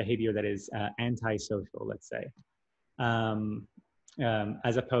that behavior that is antisocial, let's say,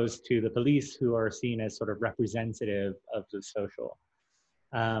 as opposed to the police, who are seen as sort of representative of the social.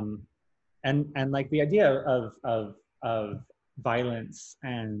 And like the idea of violence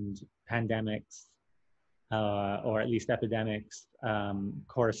and pandemics, or at least epidemics,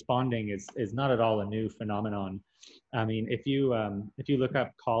 corresponding is not at all a new phenomenon. I mean, if you look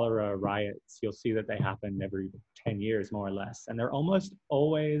up cholera riots, you'll see that they happen every 10 years, more or less, and they're almost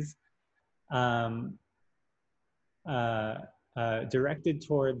always directed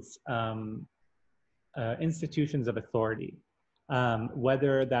towards institutions of authority,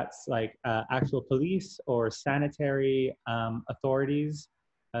 whether that's like actual police or sanitary authorities,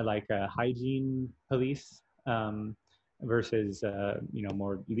 like hygiene police versus you know,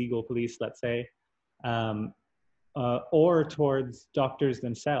 more legal police, let's say, or towards doctors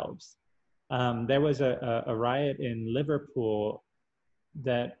themselves. There was a riot in Liverpool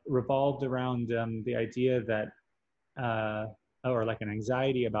that revolved around the idea that, or like an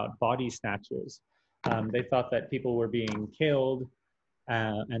anxiety about body snatchers. They thought that people were being killed,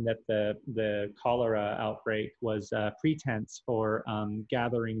 and that the cholera outbreak was a pretense for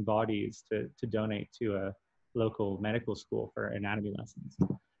gathering bodies to donate to a local medical school for anatomy lessons.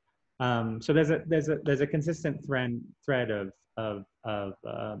 So there's a consistent thread of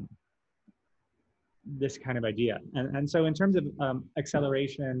this kind of idea, and so in terms of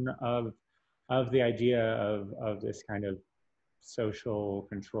acceleration of the idea of this kind of social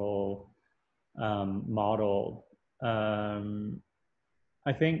control model,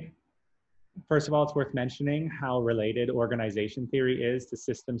 I think, first of all, it's worth mentioning how related organization theory is to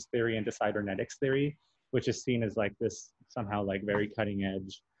systems theory and to cybernetics theory, which is seen as like this somehow like very cutting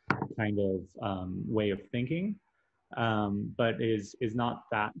edge kind of way of thinking, but is not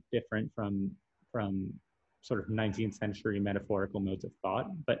that different from sort of 19th century metaphorical modes of thought,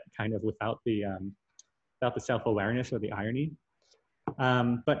 but kind of without the self-awareness or the irony.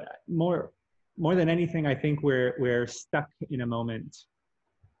 But more than anything, I think we're stuck in a moment.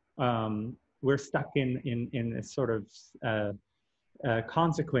 We're stuck in a sort of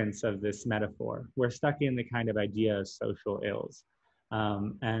consequence of this metaphor. We're stuck in the kind of idea of social ills.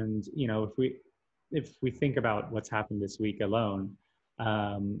 And you know, if we think about what's happened this week alone,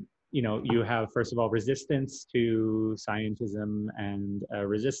 you know, you have, first of all, resistance to scientism and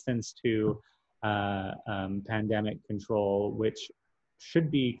resistance to pandemic control, which should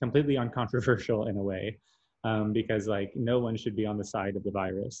be completely uncontroversial in a way, because like no one should be on the side of the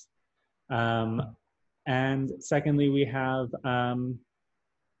virus. And secondly, we have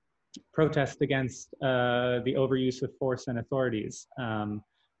protest against the overuse of force and authorities,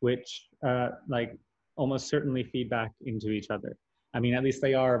 which like almost certainly feed back into each other. I mean, at least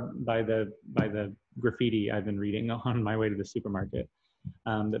they are by the graffiti I've been reading on my way to the supermarket,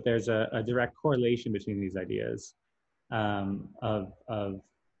 that there's a direct correlation between these ideas of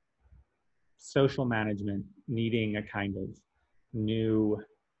social management needing a kind new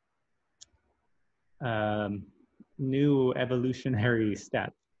new evolutionary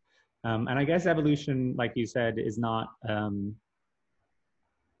step. And I guess evolution, like you said, is not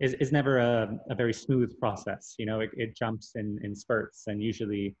is never a very smooth process. You know, it jumps in spurts, and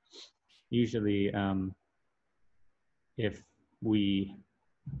usually if we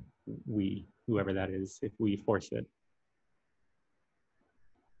whoever that is, if we force it.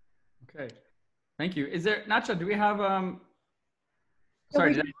 Okay, thank you. Is there, Nacha, do we have So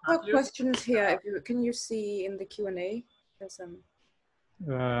sorry, we did I have questions here. If you can, you see in the Q&A. There's some.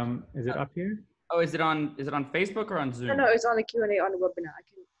 Is it up here? Oh, is it on Facebook or on Zoom? No, it's on the Q&A on the webinar.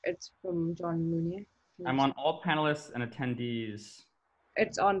 It's from John Mooney. I'm on all panelists and attendees.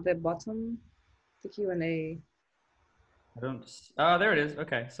 It's on the bottom, the Q&A. I don't, oh, there it is.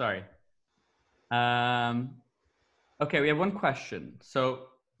 Okay, sorry. Okay, we have one question. So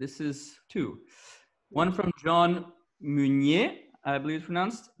this is two. One from John Meunier, I believe it's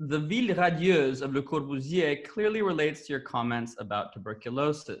pronounced. The ville radieuse of Le Corbusier clearly relates to your comments about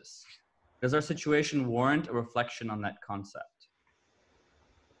tuberculosis. Does our situation warrant a reflection on that concept?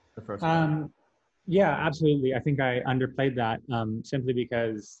 The first one. Yeah, absolutely. I think I underplayed that simply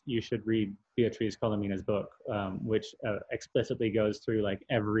because you should read Beatriz Colomina's book, which explicitly goes through like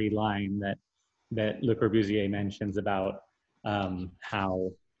every line that Le Corbusier mentions about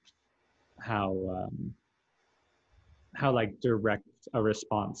how like direct a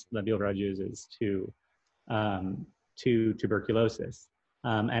response La Ville Radieuse is to tuberculosis.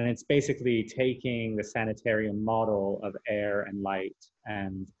 And it's basically taking the sanitarium model of air and light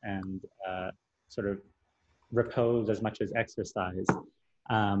and sort of repose as much as exercise,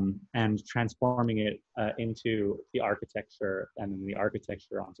 and transforming it into the architecture, and then the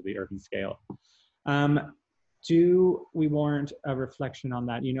architecture onto the urban scale. Do we warrant a reflection on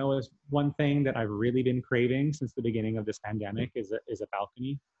that? You know, is one thing that I've really been craving since the beginning of this pandemic is a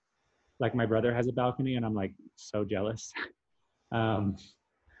balcony. Like my brother has a balcony, and I'm like so jealous.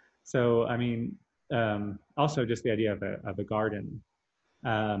 So I mean, also just the idea of a garden,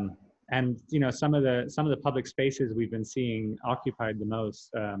 and you know, some of the public spaces we've been seeing occupied the most,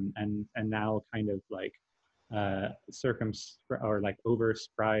 and now kind of like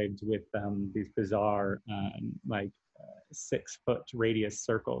overscribed with these bizarre 6-foot radius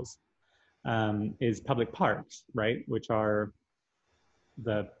circles, is public parks, right? Which are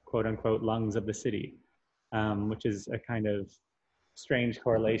the quote unquote lungs of the city, which is a kind of strange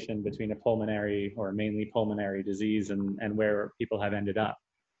correlation between a pulmonary or mainly pulmonary disease and where people have ended up.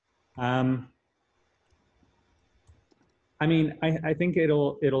 I mean, I think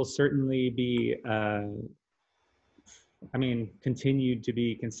it'll certainly be, continued to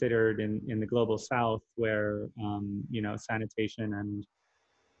be considered in the global South, where you know, sanitation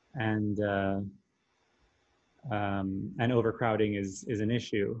and overcrowding is an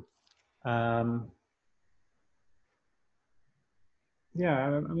issue. Yeah,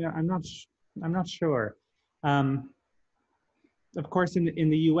 I mean, I'm not sure. Of course, in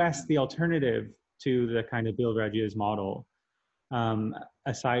the U.S., the alternative to the kind of Ville Radieuse model,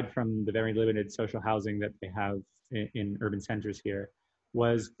 aside from the very limited social housing that they have in urban centers here,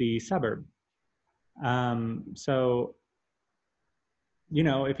 was the suburb. So, you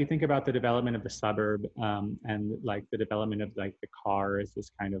know, if you think about the development of the suburb, and like the development of like the car as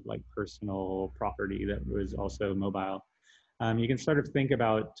this kind of like personal property that was also mobile, you can sort of think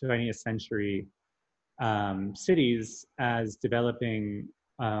about 20th century cities as developing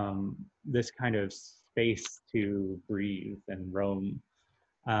this kind of space to breathe and roam.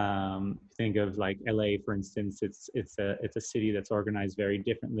 Think of like LA, for instance. It's a city that's organized very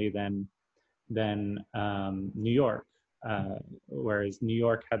differently than New York, whereas New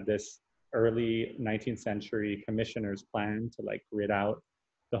York had this early 19th century commissioner's plan to like grid out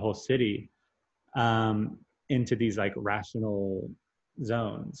the whole city into these like rational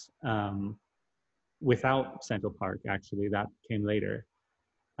zones, without Central Park. Actually, that came later.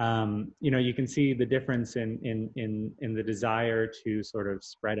 You know, you can see the difference in the desire to sort of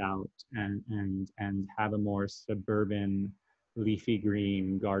spread out and have a more suburban, leafy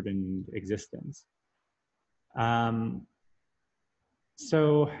green gardened existence.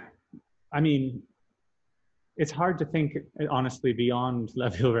 So, I mean, it's hard to think honestly beyond La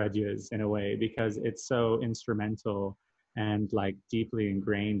Ville Radieuse in a way, because it's so instrumental and like deeply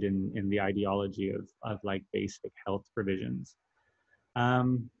ingrained in the ideology of like basic health provisions. I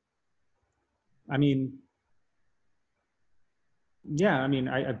mean, yeah, I mean,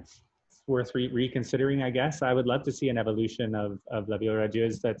 it's worth reconsidering, I guess. I would love to see an evolution of La Ville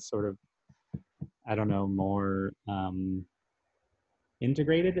Radieuse that's sort of, I don't know, more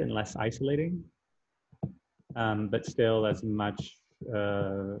integrated and less isolating. but still as much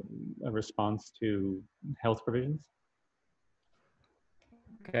a response to health provisions.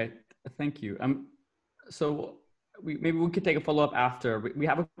 Okay, thank you. So maybe we could take a follow-up after. We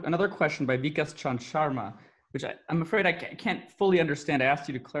have another question by Vikas Chand Sharma, which I'm afraid I can't fully understand. I asked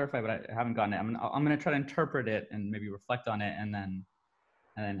you to clarify, but I haven't gotten it. I'm going to try to interpret it and maybe reflect on it, and then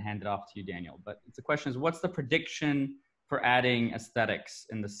hand it off to you, Daniel. But the question is, what's the prediction for adding aesthetics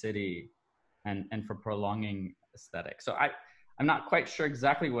in the city and for prolonging aesthetics? So I'm not quite sure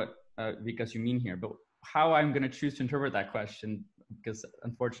exactly what, Vikas, you mean here, but how I'm going to choose to interpret that question, because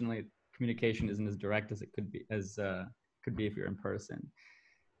unfortunately communication isn't as direct as it could be, if you're in person.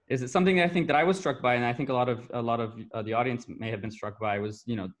 Is it something I think that I was struck by, and I think a lot of the audience may have been struck by, was,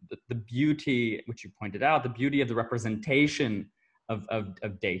 you know, the beauty, which you pointed out, the beauty of the representation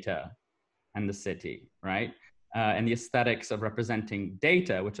of data and the city, right? And the aesthetics of representing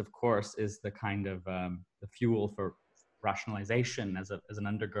data, which of course is the kind of the fuel for rationalization as an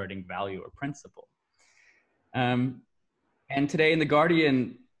undergirding value or principle. And today in The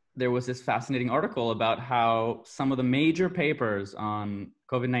Guardian, there was this fascinating article about how some of the major papers on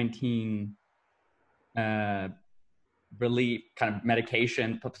COVID-19 relief, kind of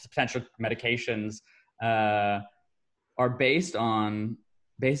medication, potential medications, are based on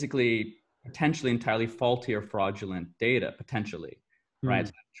basically potentially entirely faulty or fraudulent data, potentially, right?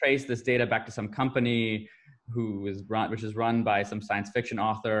 So trace this data back to some company which is run by some science fiction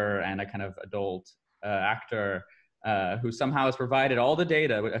author and a kind of adult actor who somehow has provided all the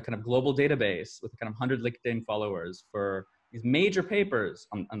data with a kind of global database with kind of 100 LinkedIn followers for these major papers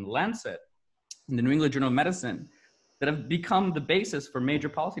on The Lancet, in the New England Journal of Medicine, that have become the basis for major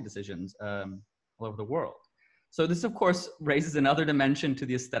policy decisions all over the world. So this, of course, raises another dimension to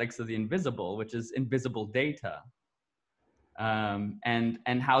the aesthetics of the invisible, which is invisible data,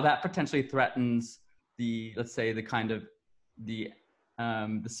 and how that potentially threatens the, let's say, the kind of the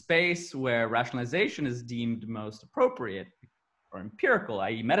space where rationalization is deemed most appropriate or empirical,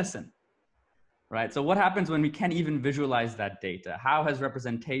 i.e. medicine, right? So what happens when we can't even visualize that data? How has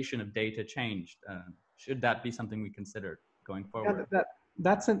representation of data changed? Should that be something we consider going forward? Yeah,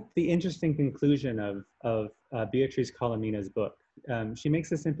 that's the interesting conclusion of Beatrice Colomina's book. She makes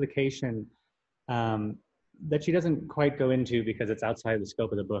this implication that she doesn't quite go into because it's outside the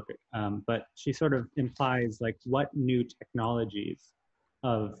scope of the book, but she sort of implies like what new technologies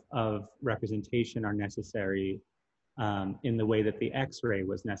of representation are necessary in the way that the X-ray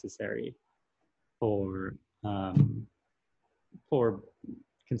was necessary for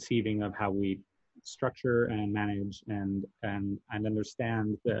conceiving of how we structure and manage and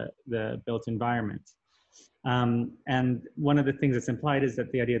understand the built environment. And one of the things that's implied is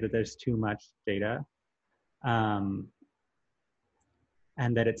that the idea that there's too much data, and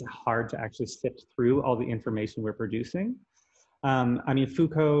that it's hard to actually sift through all the information we're producing. I mean,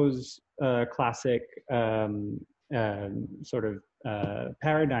 Foucault's classic sort of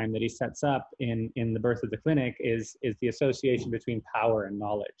paradigm that he sets up in The Birth of the Clinic is the association between power and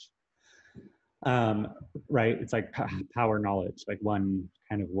knowledge. Right? It's like power knowledge, like one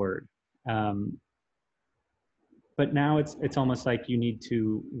kind of word. But now it's almost like you need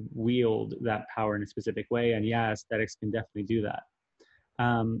to wield that power in a specific way. And yeah, aesthetics can definitely do that.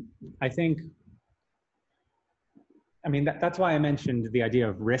 I think, I mean, that's why I mentioned the idea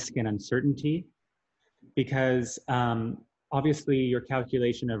of risk and uncertainty, because obviously your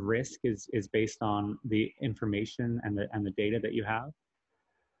calculation of risk is based on the information and the data that you have.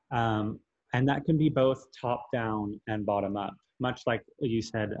 And that can be both top down and bottom up, much like you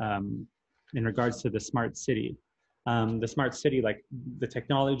said in regards to the smart city. The smart city, like the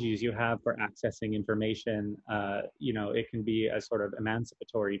technologies you have for accessing information, you know, it can be a sort of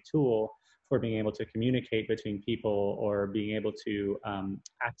emancipatory tool for being able to communicate between people or being able to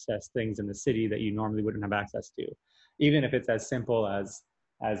access things in the city that you normally wouldn't have access to, even if it's as simple as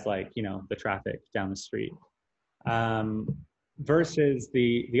like, you know, the traffic down the street. Versus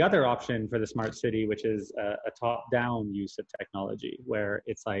the other option for the smart city, which is a top-down use of technology, where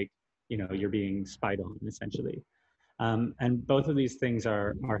it's like, you know, you're being spied on essentially. And both of these things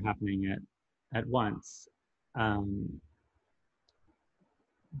are happening at once.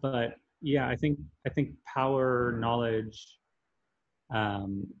 But yeah, I think power, knowledge,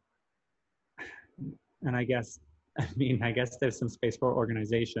 and I guess there's some space for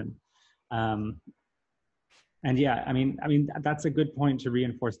organization. And yeah, I mean that's a good point to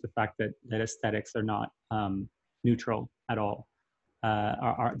reinforce the fact that aesthetics are not neutral at all.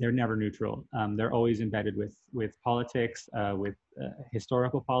 They're never neutral. They're always embedded with politics, with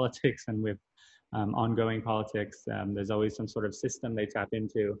historical politics, and with ongoing politics. There's always some sort of system they tap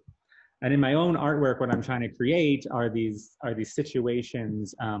into. And in my own artwork, what I'm trying to create are these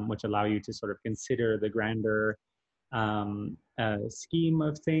situations which allow you to sort of consider the grander scheme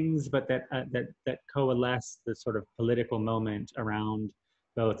of things, but that coalesce the sort of political moment around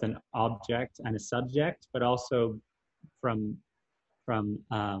both an object and a subject, but also from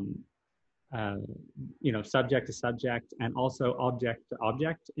you know, subject to subject, and also object to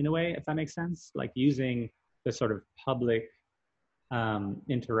object in a way, if that makes sense. Like using the sort of public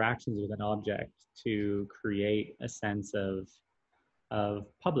interactions with an object to create a sense of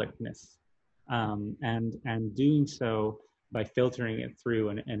publicness, and doing so by filtering it through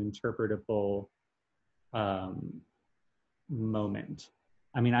an interpretable moment.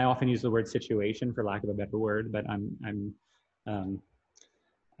 I mean, I often use the word situation for lack of a better word, but I'm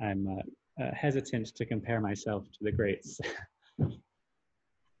hesitant to compare myself to the greats.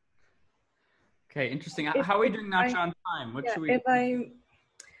 Okay, interesting. How are we doing, Nacha, on time? What should we?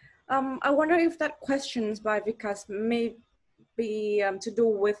 I wonder if that questions by Vikas may be to do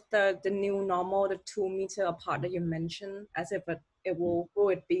with the new normal, the 2 meter apart that you mentioned, as if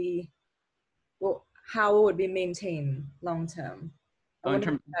how would be maintained long term. Oh, in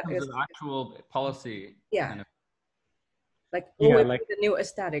terms of actual policy. Yeah. Kind of. Like, like the new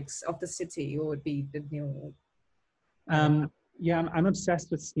aesthetics of the city, or would be the new. Yeah, I'm obsessed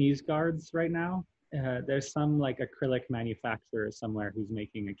with sneeze guards right now. There's some like acrylic manufacturer somewhere who's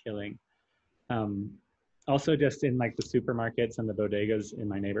making a killing. Also just in like the supermarkets and the bodegas in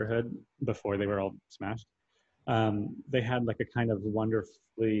my neighborhood before they were all smashed, they had like a kind of wonderful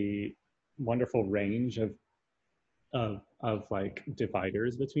range of like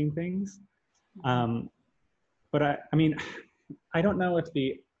dividers between things. But I mean, I don't know if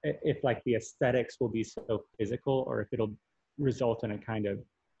like the aesthetics will be so physical, or if it'll result in a kind of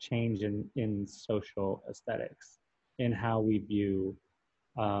change in social aesthetics, in how we view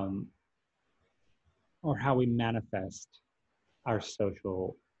or how we manifest our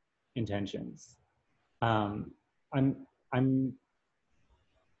social intentions. I'm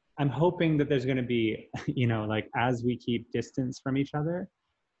hoping that there's going to be, you know, like as we keep distance from each other,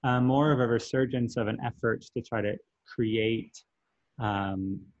 more of a resurgence of an effort to try to create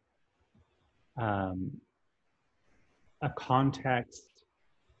a context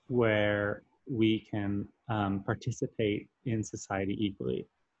where we can participate in society equally.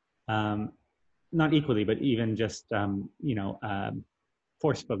 Not equally, but even just, you know,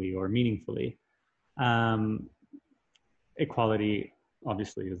 forcefully or meaningfully. Equality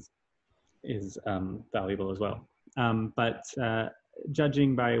obviously is valuable as well. But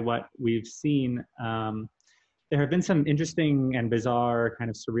judging by what we've seen, there have been some interesting and bizarre kind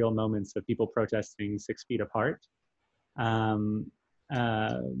of surreal moments of people protesting 6 feet apart,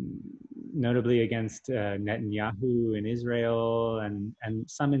 notably against Netanyahu in Israel, and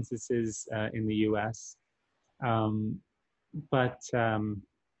some instances in the US. I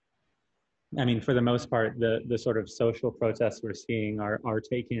mean, for the most part, the sort of social protests we're seeing are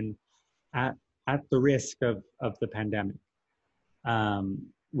taken at the risk of the pandemic,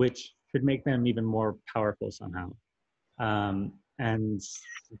 which could make them even more powerful somehow, and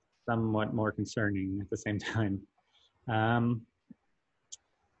somewhat more concerning at the same time. How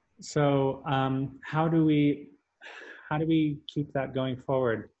do we keep that going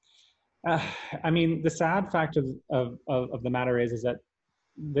forward? I mean, the sad fact of the matter is that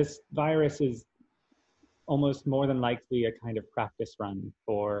this virus is almost more than likely a kind of practice run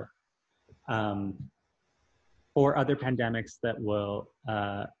for other pandemics that will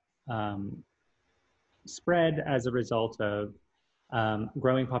spread as a result of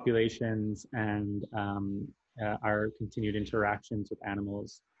growing populations and our continued interactions with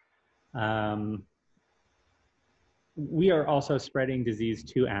animals. We are also spreading disease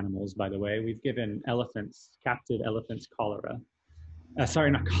to animals, by the way. We've given captive elephants cholera.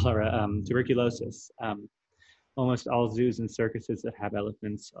 Sorry, not cholera, tuberculosis. Almost all zoos and circuses that have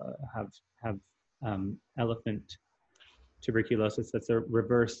elephants have elephant tuberculosis. That's a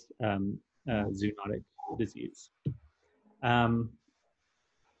reverse zoonotic disease.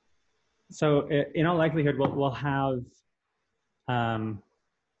 So in all likelihood, we'll have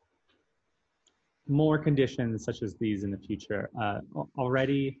more conditions such as these in the future.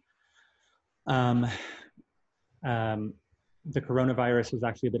 Already, the coronavirus was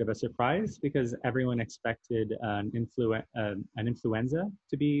actually a bit of a surprise because everyone expected an influenza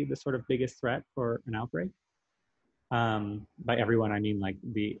to be the sort of biggest threat for an outbreak. By everyone, I mean like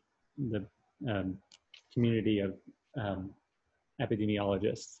the community of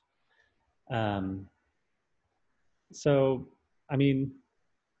epidemiologists. So, I mean,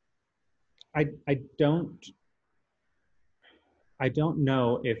 I I don't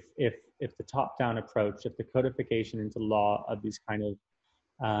know if the top-down approach, if the codification into law of these kind of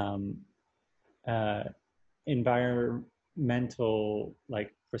environmental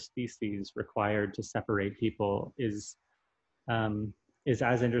like prostheses required to separate people is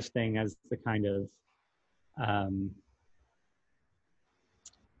as interesting as the kind of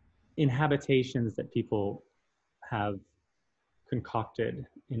inhabitations that people have concocted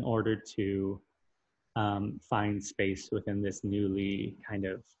in order to find space within this newly kind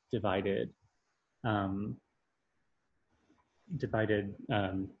of divided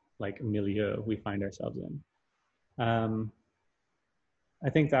like milieu we find ourselves in. I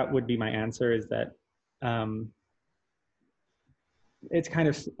think that would be my answer, is that it's kind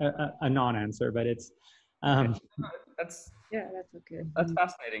of a non-answer, but it's that's okay. That's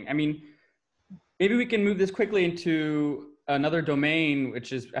fascinating. I mean, maybe we can move this quickly into another domain,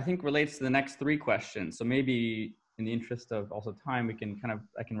 which is, I think, relates to the next three questions. So maybe in the interest of also time, we can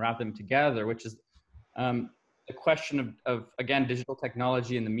I can wrap them together, which is the question of again, digital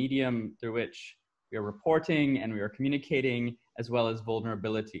technology and the medium through which we are reporting and we are communicating, as well as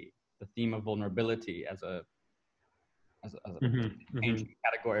vulnerability, the theme of vulnerability as a changing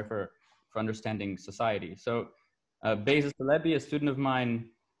category for understanding society. So Bezos Celebi, a student of mine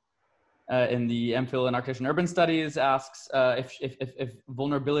in the MPhil in Architecture and Urban Studies, asks if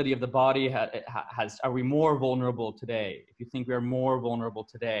vulnerability of the body are we more vulnerable today? If you think we are more vulnerable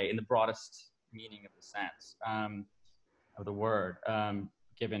today in the broadest meaning of the sense of the word,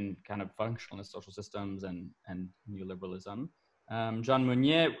 given kind of functionalist social systems and neoliberalism. Jean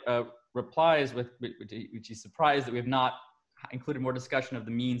Meunier replies with, which he's surprised that we have not included more discussion of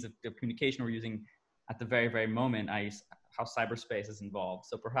the means of communication we're using at the very, very moment, i.e. how cyberspace is involved.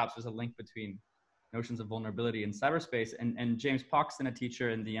 So perhaps there's a link between notions of vulnerability and cyberspace. And James Poxton, a teacher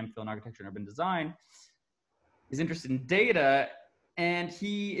in the MPhil in Architecture and Urban Design, is interested in data, and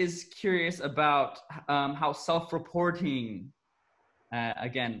he is curious about how self-reporting,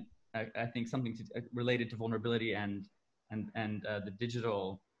 again, I think something related to vulnerability and the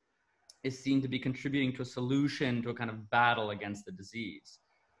digital, is seen to be contributing to a solution to a kind of battle against the disease.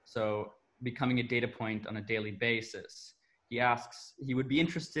 So becoming a data point on a daily basis. He asks, he would be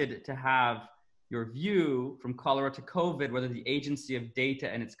interested to have your view from cholera to COVID, whether the agency of data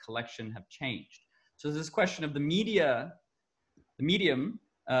and its collection have changed. So there's this question of the media, the medium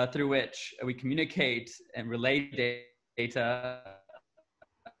through which we communicate and relay data,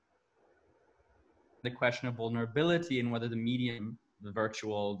 the question of vulnerability and whether the medium, the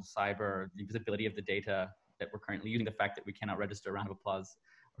virtual, the cyber, the visibility of the data that we're currently using, the fact that we cannot register a round of applause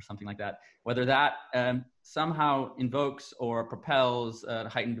or something like that, whether that somehow invokes or propels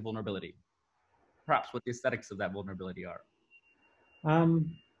heightened vulnerability. Perhaps what the aesthetics of that vulnerability are.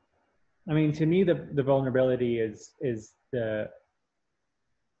 I mean, to me, the vulnerability is the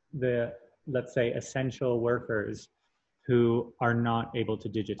let's say essential workers who are not able to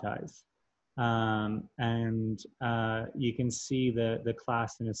digitize. And you can see the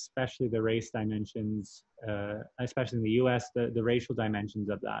class and especially the race dimensions, especially in the US, the racial dimensions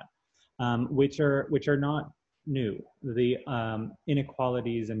of that, which are not new. The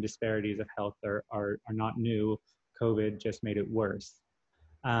inequalities and disparities of health are not new. COVID just made it worse.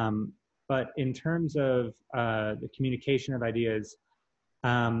 But in terms of the communication of ideas,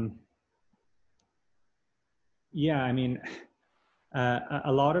 yeah, I mean,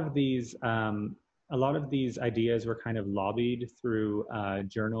 a lot of these ideas were kind of lobbied through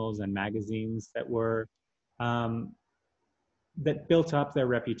journals and magazines that were that built up their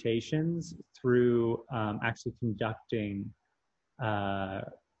reputations through actually conducting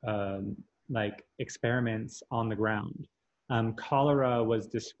like experiments on the ground. Cholera was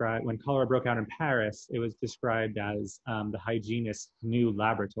described, when cholera broke out in Paris, it was described as the hygienist's new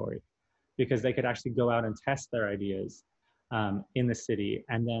laboratory, because they could actually go out and test their ideas in the city.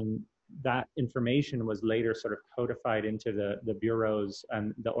 And then that information was later sort of codified into the bureaus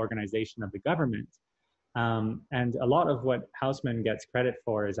and the organization of the government. And a lot of what Haussmann gets credit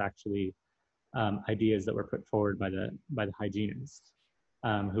for is actually ideas that were put forward by the hygienists,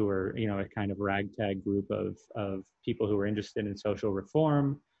 who were, you know, a kind of ragtag group of people who were interested in social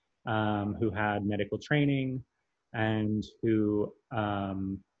reform, who had medical training, and who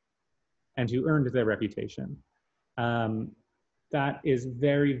earned their reputation. That is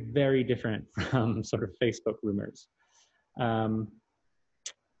very, very different from sort of Facebook rumors.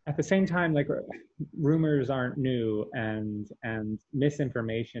 At the same time, like, rumors aren't new, and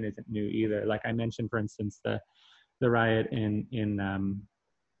misinformation isn't new either. Like I mentioned, for instance, the riot in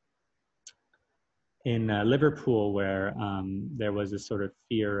Liverpool, where there was a sort of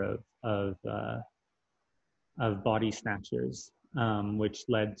fear of body snatchers which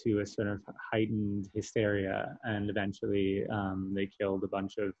led to a sort of heightened hysteria, and eventually they killed a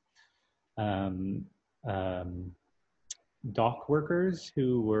bunch of dock workers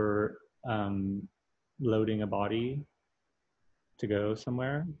who were loading a body to go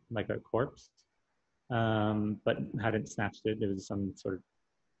somewhere, like a corpse, but hadn't snatched it. It was some sort of,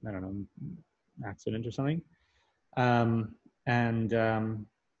 I don't know, accident or something.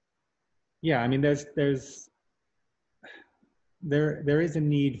 Yeah, I mean, there is a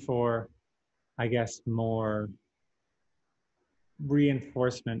need for, I guess, more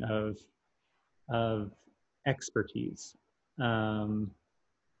reinforcement of expertise,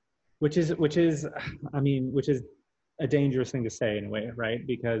 which is a dangerous thing to say in a way, right?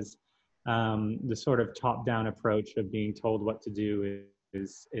 Because the sort of top-down approach of being told what to do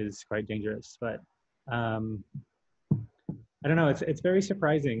is quite dangerous. But I don't know. It's very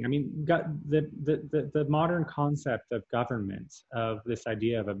surprising. I mean, the modern concept of government, of this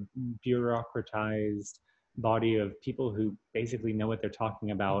idea of a bureaucratized body of people who basically know what they're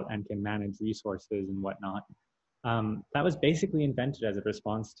talking about and can manage resources and whatnot, that was basically invented as a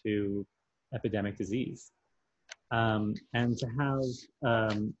response to epidemic disease. And to have,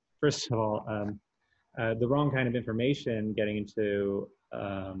 first of all, the wrong kind of information getting into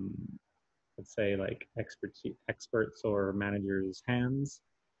let's say like experts or managers' hands,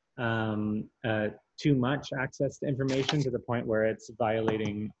 too much access to information to the point where it's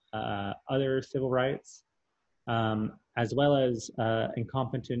violating other civil rights, as well as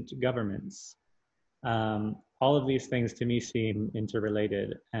incompetent governments. All of these things to me seem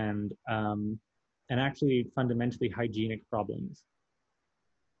interrelated and actually fundamentally hygienic problems.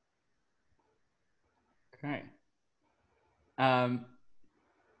 Okay.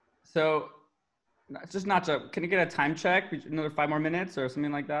 So just not to, can you get a time check? Another 5 more minutes or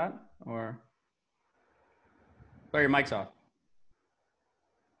something like that? Or, sorry, your mic's off.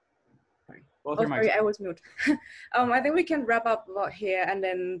 Sorry. Both Oh, your mics. sorry, I was mute. I think we can wrap up about here, and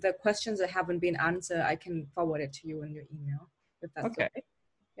then the questions that haven't been answered, I can forward it to you in your email, if that's okay.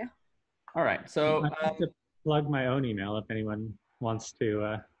 Yeah. All right. So I have to plug my own email if anyone wants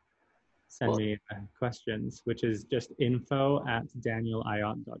to send me questions, which is just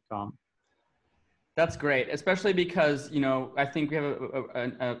info@danielayat.com. That's great, especially because, you know, I think we have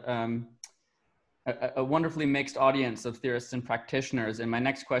a wonderfully mixed audience of theorists and practitioners. And my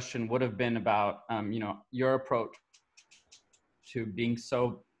next question would have been about, you know, your approach to being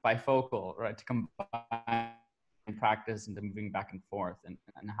so bifocal, right? To combine practice and to moving back and forth, and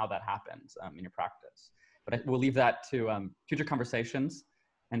how that happens in your practice. But we'll leave that to future conversations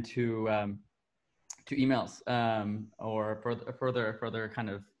and to emails or further kind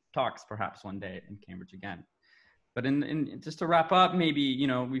of talks perhaps one day in Cambridge again. But in just to wrap up, maybe, you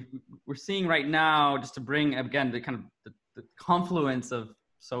know, we're seeing right now, just to bring again the kind of the confluence of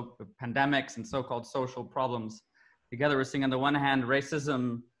pandemics and so-called social problems together. We're seeing on the one hand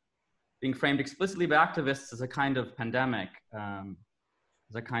racism being framed explicitly by activists as a kind of pandemic,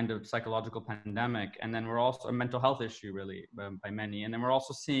 as a kind of psychological pandemic, and then we're also a mental health issue really by many, and then we're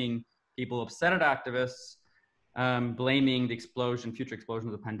also seeing people upset at activists blaming the future explosion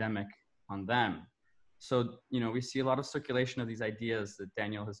of the pandemic on them. So, you know, we see a lot of circulation of these ideas that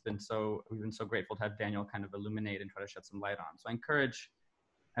we've been so grateful to have Daniel kind of illuminate and try to shed some light on. So I encourage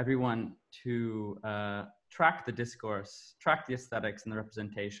everyone to track the discourse, track the aesthetics and the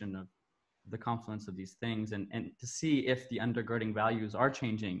representation of the confluence of these things, and to see if the undergirding values are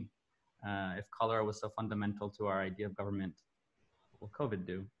changing. If cholera was so fundamental to our idea of government, what will COVID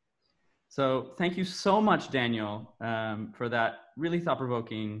do? So thank you so much, Daniel, for that really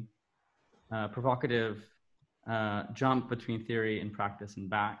thought-provoking, provocative jump between theory and practice and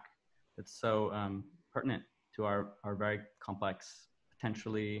back. It's so pertinent to our very complex,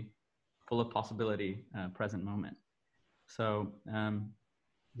 potentially full of possibility present moment. So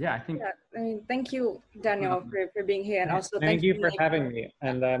yeah, I think. Yeah, I mean, thank you, Daniel, for being here, and also thank you for having me.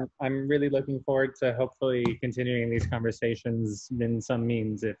 And I'm really looking forward to hopefully continuing these conversations in some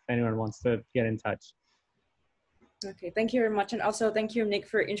means if anyone wants to get in touch. Okay, thank you very much. And also thank you, Nick,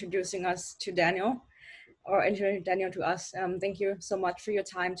 for introducing us to Daniel, or introducing Daniel to us. Thank you so much for your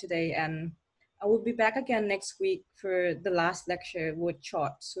time today. And I will be back again next week for the last lecture with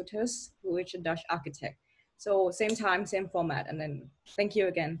Chort Soeters, who is a Dutch architect. So same time, same format. And then thank you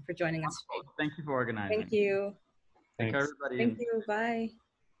again for joining us today. Thank you for organizing. Thank you. Thanks, everybody. Thank you. Bye.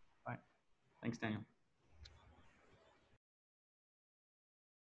 Bye. Thanks, Daniel.